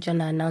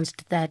 Sisanjana,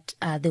 announced that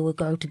they were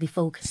going to be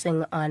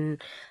focusing on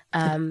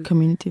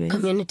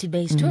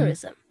community-based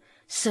tourism.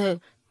 So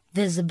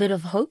there's a bit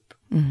of hope.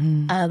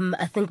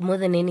 I think more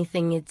than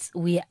anything,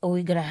 we're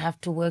going to have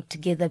to work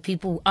together.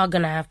 People are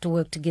going to have to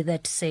work together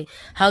to say,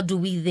 how do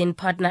we then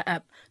partner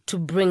up to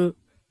bring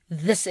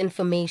this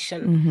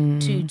information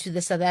to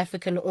the South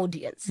African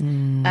audience?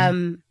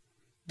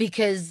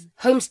 Because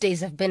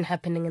homestays have been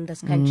happening in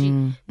this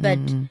country, but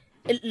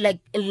like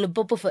in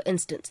Limpopo, for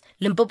instance,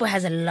 Limpopo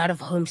has a lot of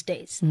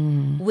homestays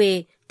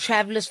where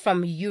travelers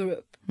from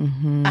Europe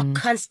are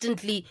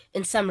constantly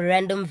in some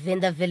random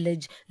Venda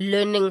village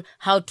learning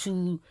how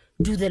to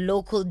do the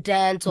local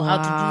dance or how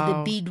to do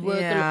the beadwork.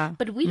 Yeah.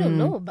 But we don't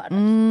know about it.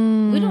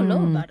 We don't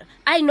know about it.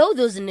 I know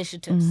those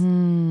initiatives.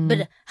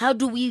 But how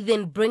do we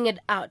then bring it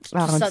out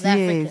to South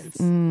Africans?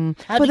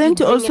 How For do them you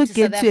to bring also it to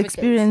get South to Africans?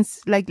 experience,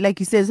 like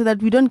you said, so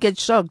that we don't get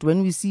shocked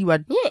when we see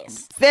what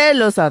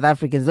fellow South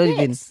Africans, not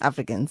even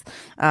Africans,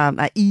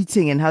 are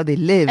eating and how they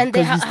live. And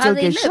because we still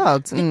get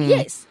shocked.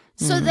 Yes.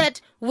 So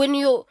that when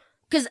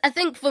because I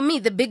think for me,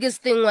 the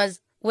biggest thing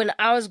was when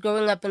I was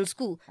growing up in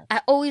school,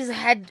 I always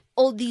had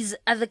all these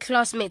other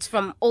classmates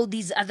from all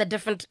these other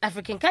different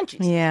African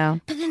countries. Yeah.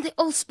 But then they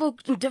all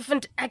spoke in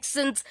different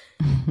accents.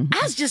 I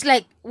was just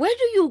like, where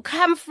do you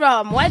come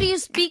from? Why do you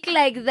speak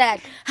like that?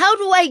 How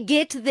do I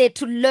get there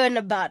to learn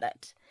about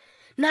it?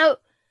 Now,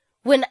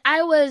 when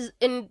I was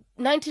in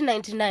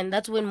 1999,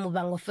 that's when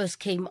Mubango first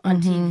came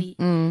on TV.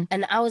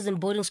 And I was in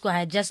boarding school. I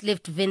had just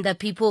left Venda.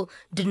 People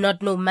did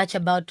not know much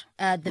about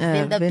the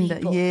Venda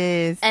people.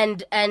 Yes.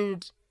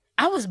 And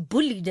I was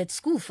bullied at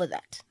school for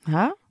that.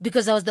 Huh?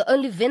 Because I was the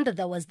only vendor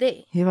that was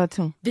there. Here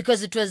too.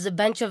 Because it was a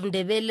bunch of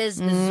Ndebeles,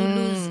 the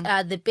Zulus,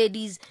 the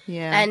Pedis,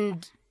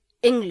 and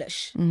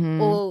English.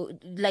 Or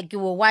like you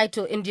were white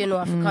or Indian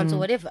or Afrikaans or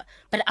whatever.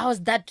 But I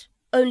was that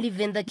only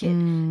vendor kid.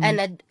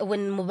 And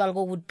when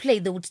Mubango would play,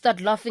 they would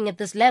start laughing at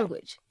this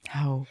language.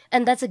 How?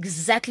 And that's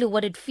exactly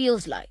what it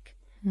feels like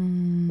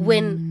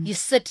when you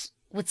sit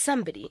with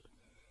somebody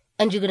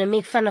and you're going to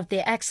make fun of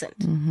their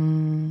accent.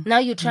 Now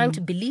you're trying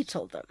to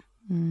belittle them.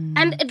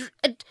 And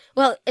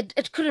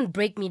it couldn't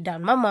break me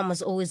down. My mom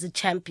was always a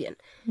champion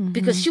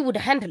because she would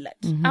handle it.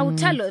 I would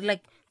tell her,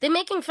 like, they're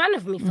making fun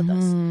of me for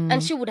this.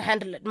 And she would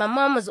handle it. My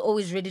mom was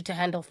always ready to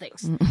handle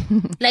things.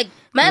 Like,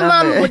 my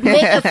mom would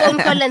make a phone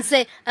call and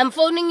say, I'm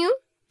phoning you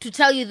to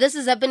tell you this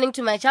is happening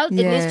to my child.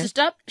 It needs to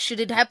stop. Should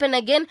it happen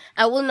again,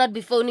 I will not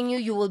be phoning you.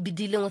 You will be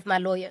dealing with my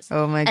lawyers.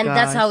 Oh my god! And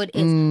that's how it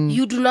is.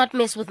 You do not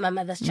mess with my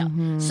mother's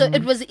child. So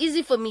it was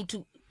easy for me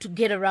to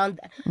get around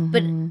that.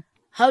 But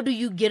how do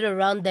you get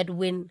around that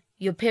when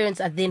your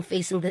parents are then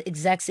facing the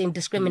exact same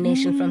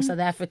discrimination from South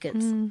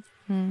Africans?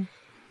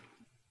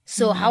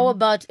 So how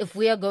about if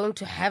we are going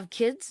to have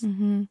kids,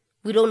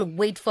 we don't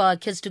wait for our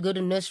kids to go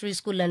to nursery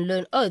school and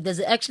learn, oh, there's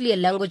actually a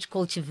language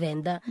called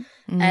Chivenda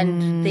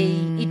and they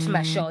eat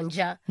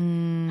mashonja.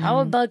 How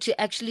about you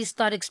actually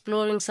start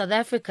exploring South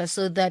Africa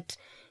so that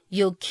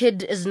your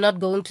kid is not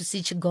going to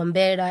see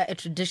Chigombera, a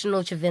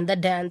traditional Chivenda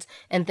dance,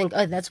 and think,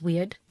 oh, that's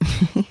weird.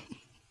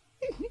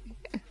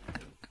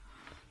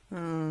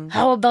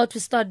 How about we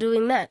start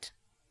doing that?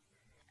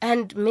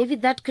 And maybe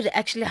that could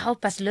actually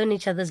help us learn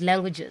each other's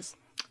languages.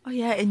 Oh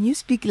yeah, and you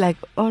speak like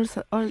all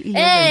 11.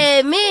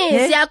 Hey, me,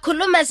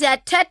 siyakhuluma,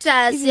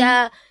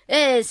 siyathetha,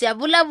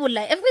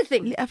 siyabula,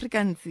 everything.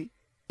 Afrikaans.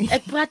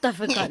 Praat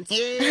Afrikaans.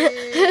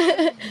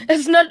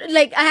 It's not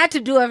like I had to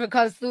do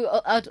Afrikaans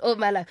throughout all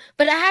my life,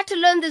 but I had to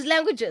learn these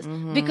languages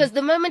because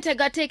the moment I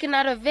got taken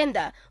out of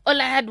Venda, all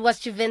I had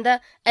was Chivenda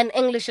and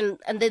English and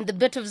then the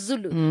bit of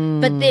Zulu.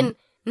 But then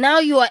now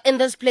you are in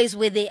this place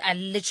where they are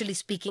literally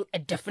speaking a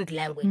different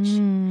language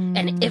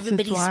and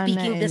everybody's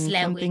speaking this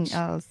language.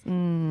 Else.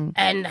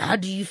 And how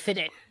do you fit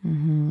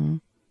in?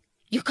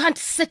 You can't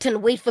sit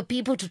and wait for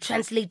people to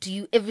translate to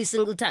you every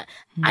single time.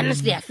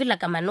 Honestly, I feel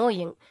like I'm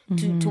annoying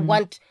to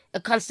want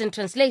a constant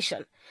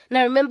translation. And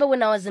I remember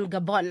when I was in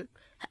Gabon,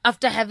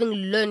 after having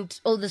learned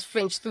all this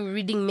French through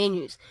reading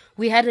menus,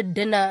 we had a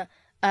dinner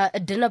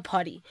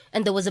party,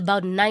 and there was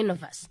about 9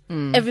 of us.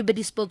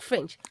 Everybody spoke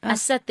French. I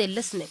sat there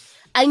listening.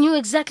 I knew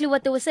exactly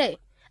what they were saying.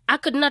 I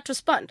could not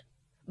respond,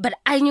 but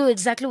I knew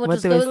exactly what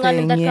was going on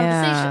in that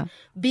conversation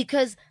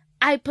because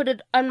I put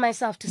it on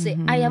myself to say,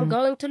 I am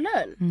going to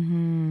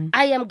learn.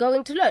 I am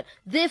going to learn.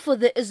 Therefore,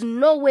 there is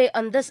no way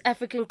on this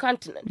African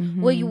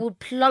continent where you will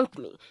plunk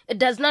me. It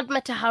does not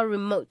matter how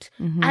remote.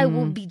 I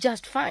will be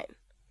just fine.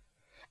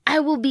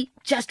 I will be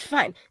just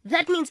fine.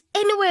 That means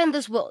anywhere in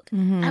this world,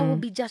 I will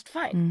be just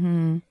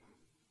fine.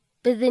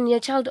 But then your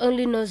child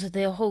only knows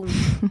their home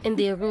in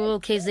their rural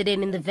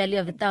KZN in the Valley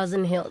of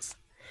 1,000 Hills.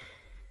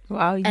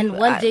 Wow! And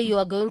one day you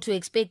are going to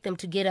expect them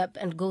to get up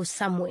and go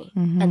somewhere,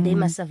 and they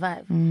must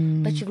survive.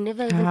 But you've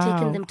never even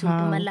taken them to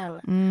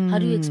Mpumalanga. How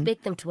do you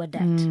expect them to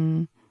adapt?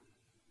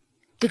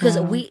 Because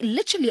we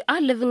literally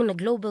are living in a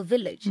global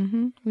village.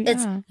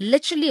 It's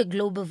literally a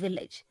global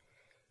village.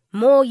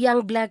 More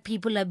young black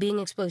people are being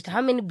exposed. How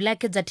many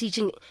black kids are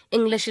teaching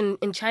English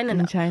in China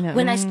now?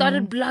 When I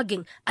started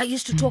blogging, I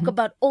used to talk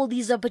about all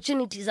these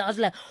opportunities. I was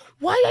like,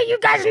 why are you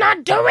guys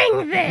not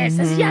doing this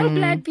as young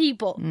black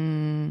people?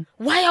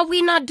 Why are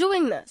we not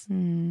doing this?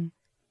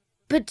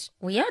 But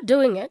we are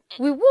doing it.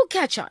 We will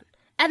catch on.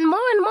 And more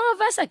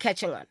of us are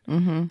catching on.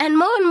 And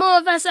more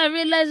of us are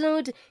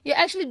realizing you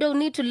actually don't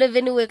need to live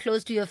anywhere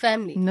close to your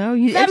family. No,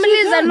 you Family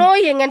is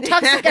annoying and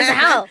toxic as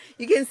hell.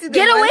 You can see them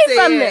Get away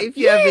from them. If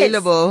you're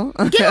available.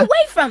 Get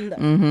away from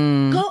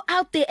them. Go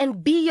out there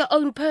and be your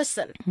own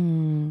person.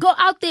 Go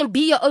out there and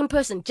be your own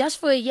person just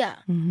for a year.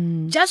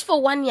 Just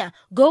for 1 year.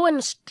 Go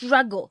and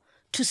struggle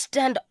to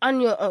stand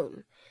on your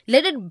own.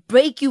 Let it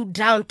break you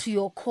down to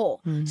your core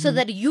so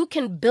that you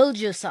can build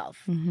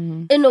yourself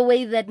in a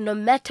way that no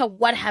matter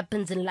what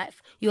happens in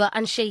life, you are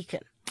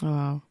unshaken.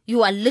 Wow.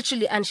 You are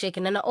literally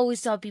unshaken. And I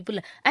always tell people,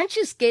 aren't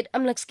you scared?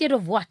 I'm like, scared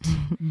of what?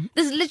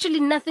 There's literally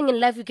nothing in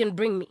life you can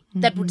bring me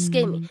that would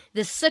scare me.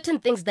 There's certain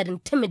things that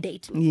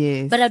intimidate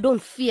me, but I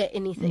don't fear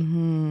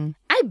anything.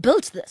 I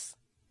built this.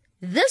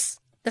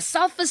 The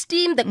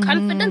self-esteem, the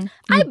confidence,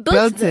 I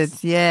built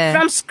this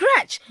from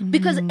scratch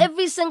because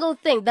every single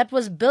thing that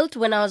was built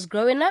when I was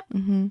growing up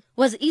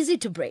was easy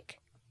to break.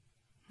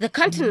 The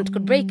continent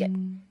could break it.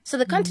 So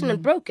the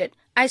continent broke it.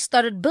 I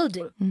started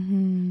building.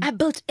 I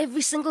built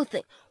every single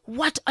thing.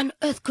 What on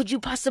earth could you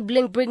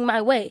possibly bring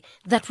my way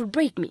that would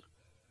break me?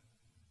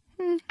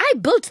 I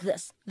built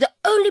this. The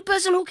only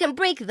person who can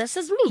break this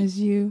is me. Is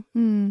you.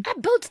 I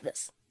built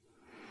this.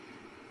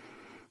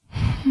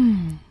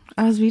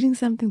 I was reading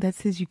something that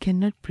says you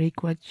cannot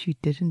break what you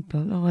didn't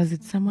build. Or was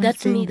it someone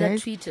That's saying me that that?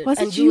 tweeted. Was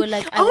and it you were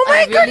like, oh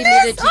my I really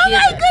needed goodness! to Oh hear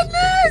my that.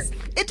 goodness!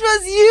 It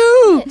was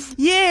you!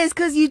 Yes,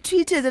 because you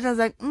tweeted and I was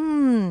like,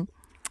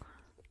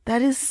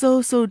 that is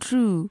so, so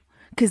true.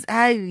 Because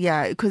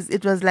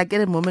it was like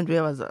at a moment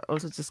where I was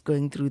also just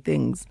going through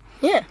things.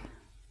 Yeah.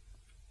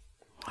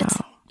 Wow.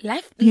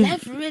 Life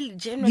really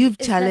generally is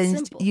that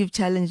simple. You've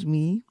challenged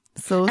me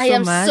so I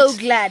am much. so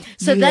glad.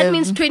 So that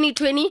means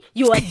 2020,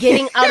 you are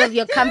getting out of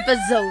your comfort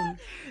zone.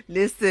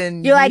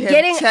 Listen, You are have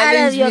getting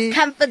out of your challenged me.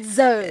 comfort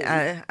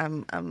zone.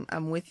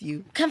 I'm with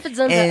you. Comfort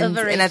zones are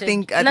overrated. And I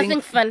think nothing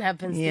fun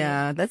happens there.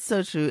 Yeah, that's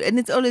so true. And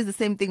it's always the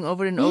same thing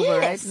over and over,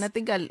 right? Yes. And I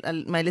think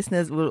my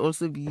listeners will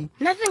also be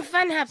Nothing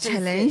fun happens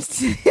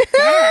challenged. there.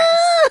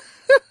 Yes.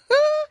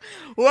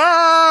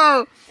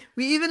 Wow.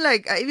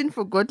 I even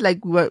forgot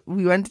what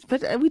we wanted,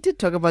 but we did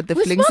talk about the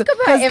We flings. spoke about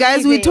Because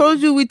guys, we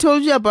everything.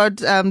 told you about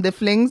the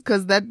flings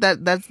because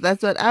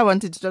that's what I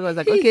wanted to talk about. I was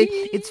like, okay,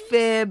 it's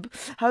Feb.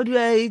 How do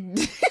I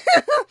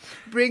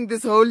bring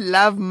this whole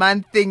love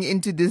month thing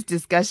into this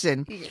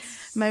discussion?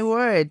 Yes. My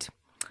word,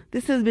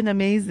 this has been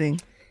amazing.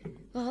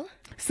 Well,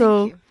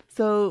 So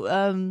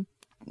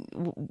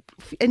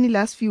any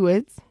last few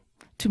words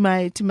to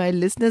my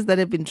listeners that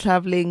have been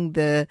traveling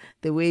the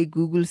way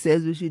Google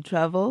says we should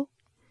travel?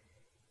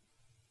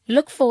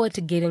 look forward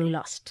to getting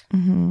lost.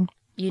 Mm-hmm.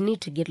 You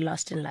need to get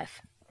lost in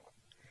life.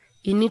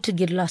 You need to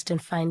get lost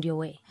and find your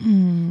way.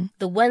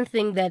 The one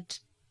thing that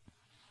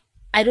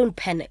I don't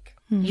panic.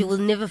 You will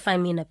never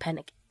find me in a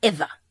panic,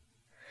 ever.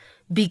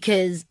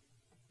 Because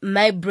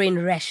my brain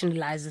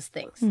rationalizes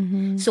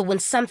things. So when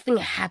something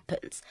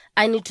happens,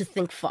 I need to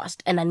think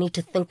fast and I need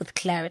to think with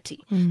clarity.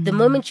 The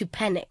moment you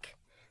panic,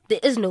 there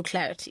is no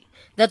clarity.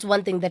 That's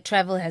one thing that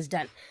travel has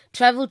done.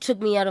 Travel took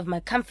me out of my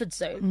comfort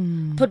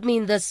zone, put me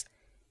in this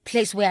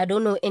place where I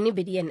don't know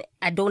anybody and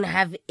I don't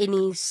have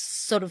any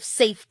sort of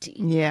safety.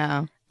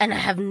 Yeah. And I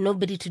have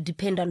nobody to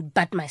depend on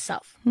but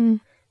myself.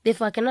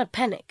 Therefore, I cannot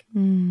panic.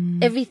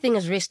 Everything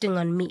is resting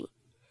on me.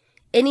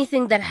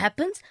 Anything that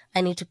happens,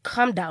 I need to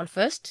calm down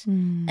first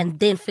and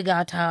then figure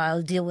out how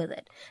I'll deal with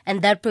it.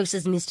 And that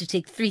process needs to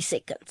take 3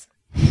 seconds.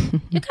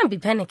 You can't be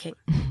panicking.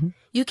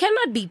 You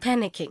cannot be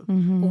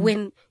panicking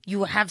when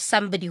you have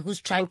somebody who's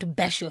trying to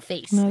bash your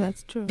face. No,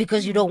 that's true.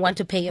 Because you don't want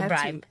to pay a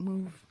bribe.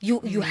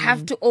 You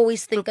have to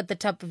always think at the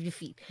top of your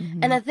feet.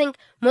 And I think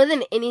more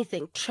than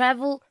anything,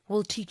 travel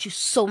will teach you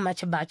so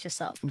much about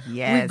yourself.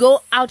 Yes. We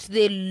go out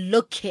there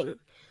looking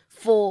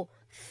for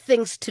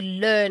things to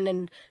learn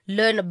and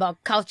learn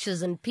about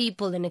cultures and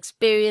people and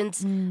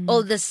experience,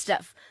 all this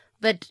stuff.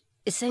 But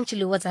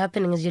essentially what's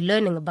happening is you're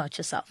learning about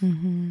yourself.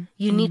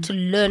 You need to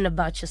learn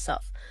about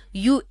yourself.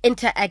 You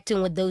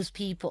interacting with those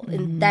people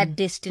in that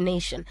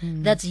destination,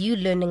 that's you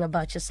learning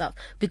about yourself,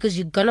 because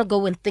you're going to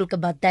go and think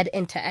about that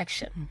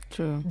interaction.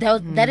 True.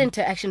 That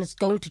interaction is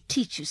going to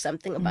teach you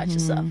something about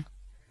yourself.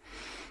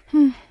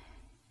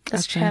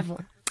 That's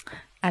travel.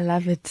 I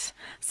love it.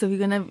 So we're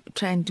going to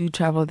try and do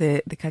travel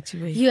the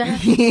Kachi way.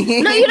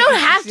 No, you don't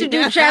have to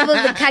do travel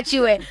the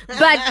Kachi way,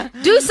 but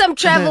do some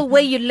travel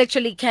where you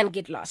literally can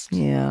get lost.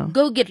 Yeah.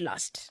 Go get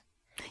lost.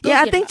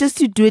 I think just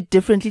to do it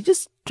differently,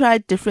 just try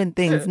different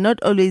things,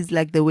 not always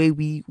like the way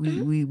we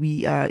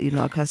are,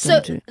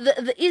 accustomed to.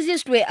 The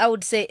easiest way I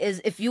would say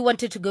is if you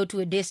wanted to go to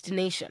a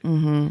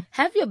destination,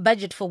 have your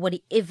budget for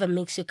whatever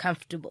makes you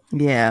comfortable.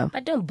 Yeah.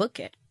 But don't book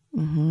it.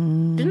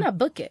 Do not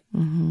book it.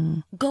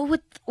 Go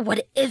with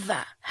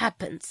whatever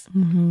happens.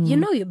 You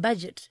know your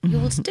budget. You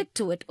will stick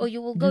to it or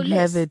you will go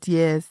less. Have it,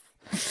 yes.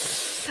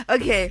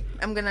 Okay,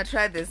 I'm going to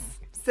try this.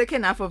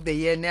 Second half of the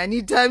year now. I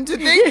need time to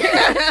think.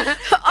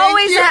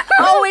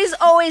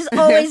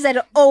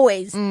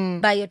 always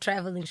buy your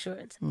travel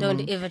insurance.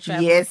 Don't ever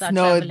travel without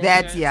travel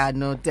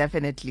insurance.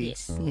 Definitely.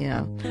 Yes.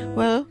 Yeah.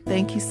 Well,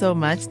 thank you so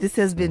much. This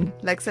has been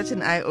like such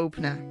an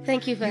eye-opener.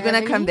 Thank you for You're having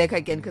going to come me. back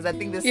again because I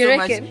think there's You so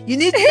reckon? much.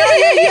 You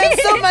have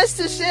so much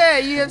to share.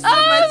 You have so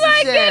much to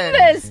share. Oh my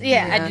goodness.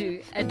 Yeah, I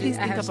do. Please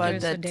I think have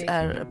about stories for days.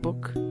 that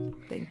book.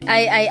 Thank you.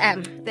 I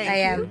am. Thank I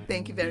you. am.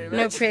 Thank you very much.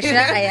 No pressure.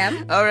 I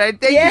am. All right.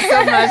 Thank you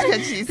so much,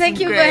 Kachi. It's Thank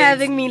been you great. for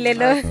having me,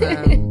 Lelo.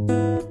 Awesome.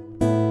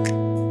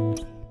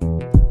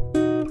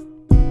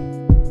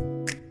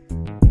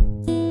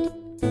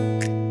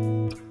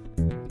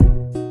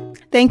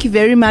 Thank you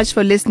very much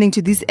for listening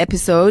to this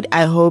episode.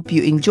 I hope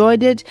you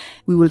enjoyed it.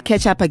 We will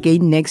catch up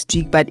again next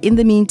week. But in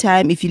the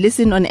meantime, if you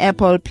listen on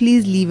Apple,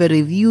 please leave a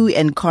review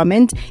and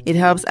comment. It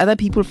helps other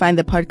people find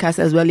the podcast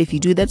as well if you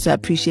do that. So I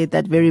appreciate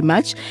that very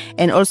much.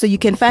 And also you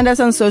can find us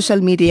on social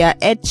media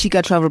at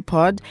Chika Travel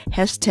Pod,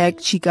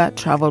 #Chika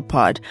Travel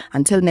Pod.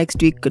 Until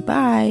next week,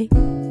 goodbye.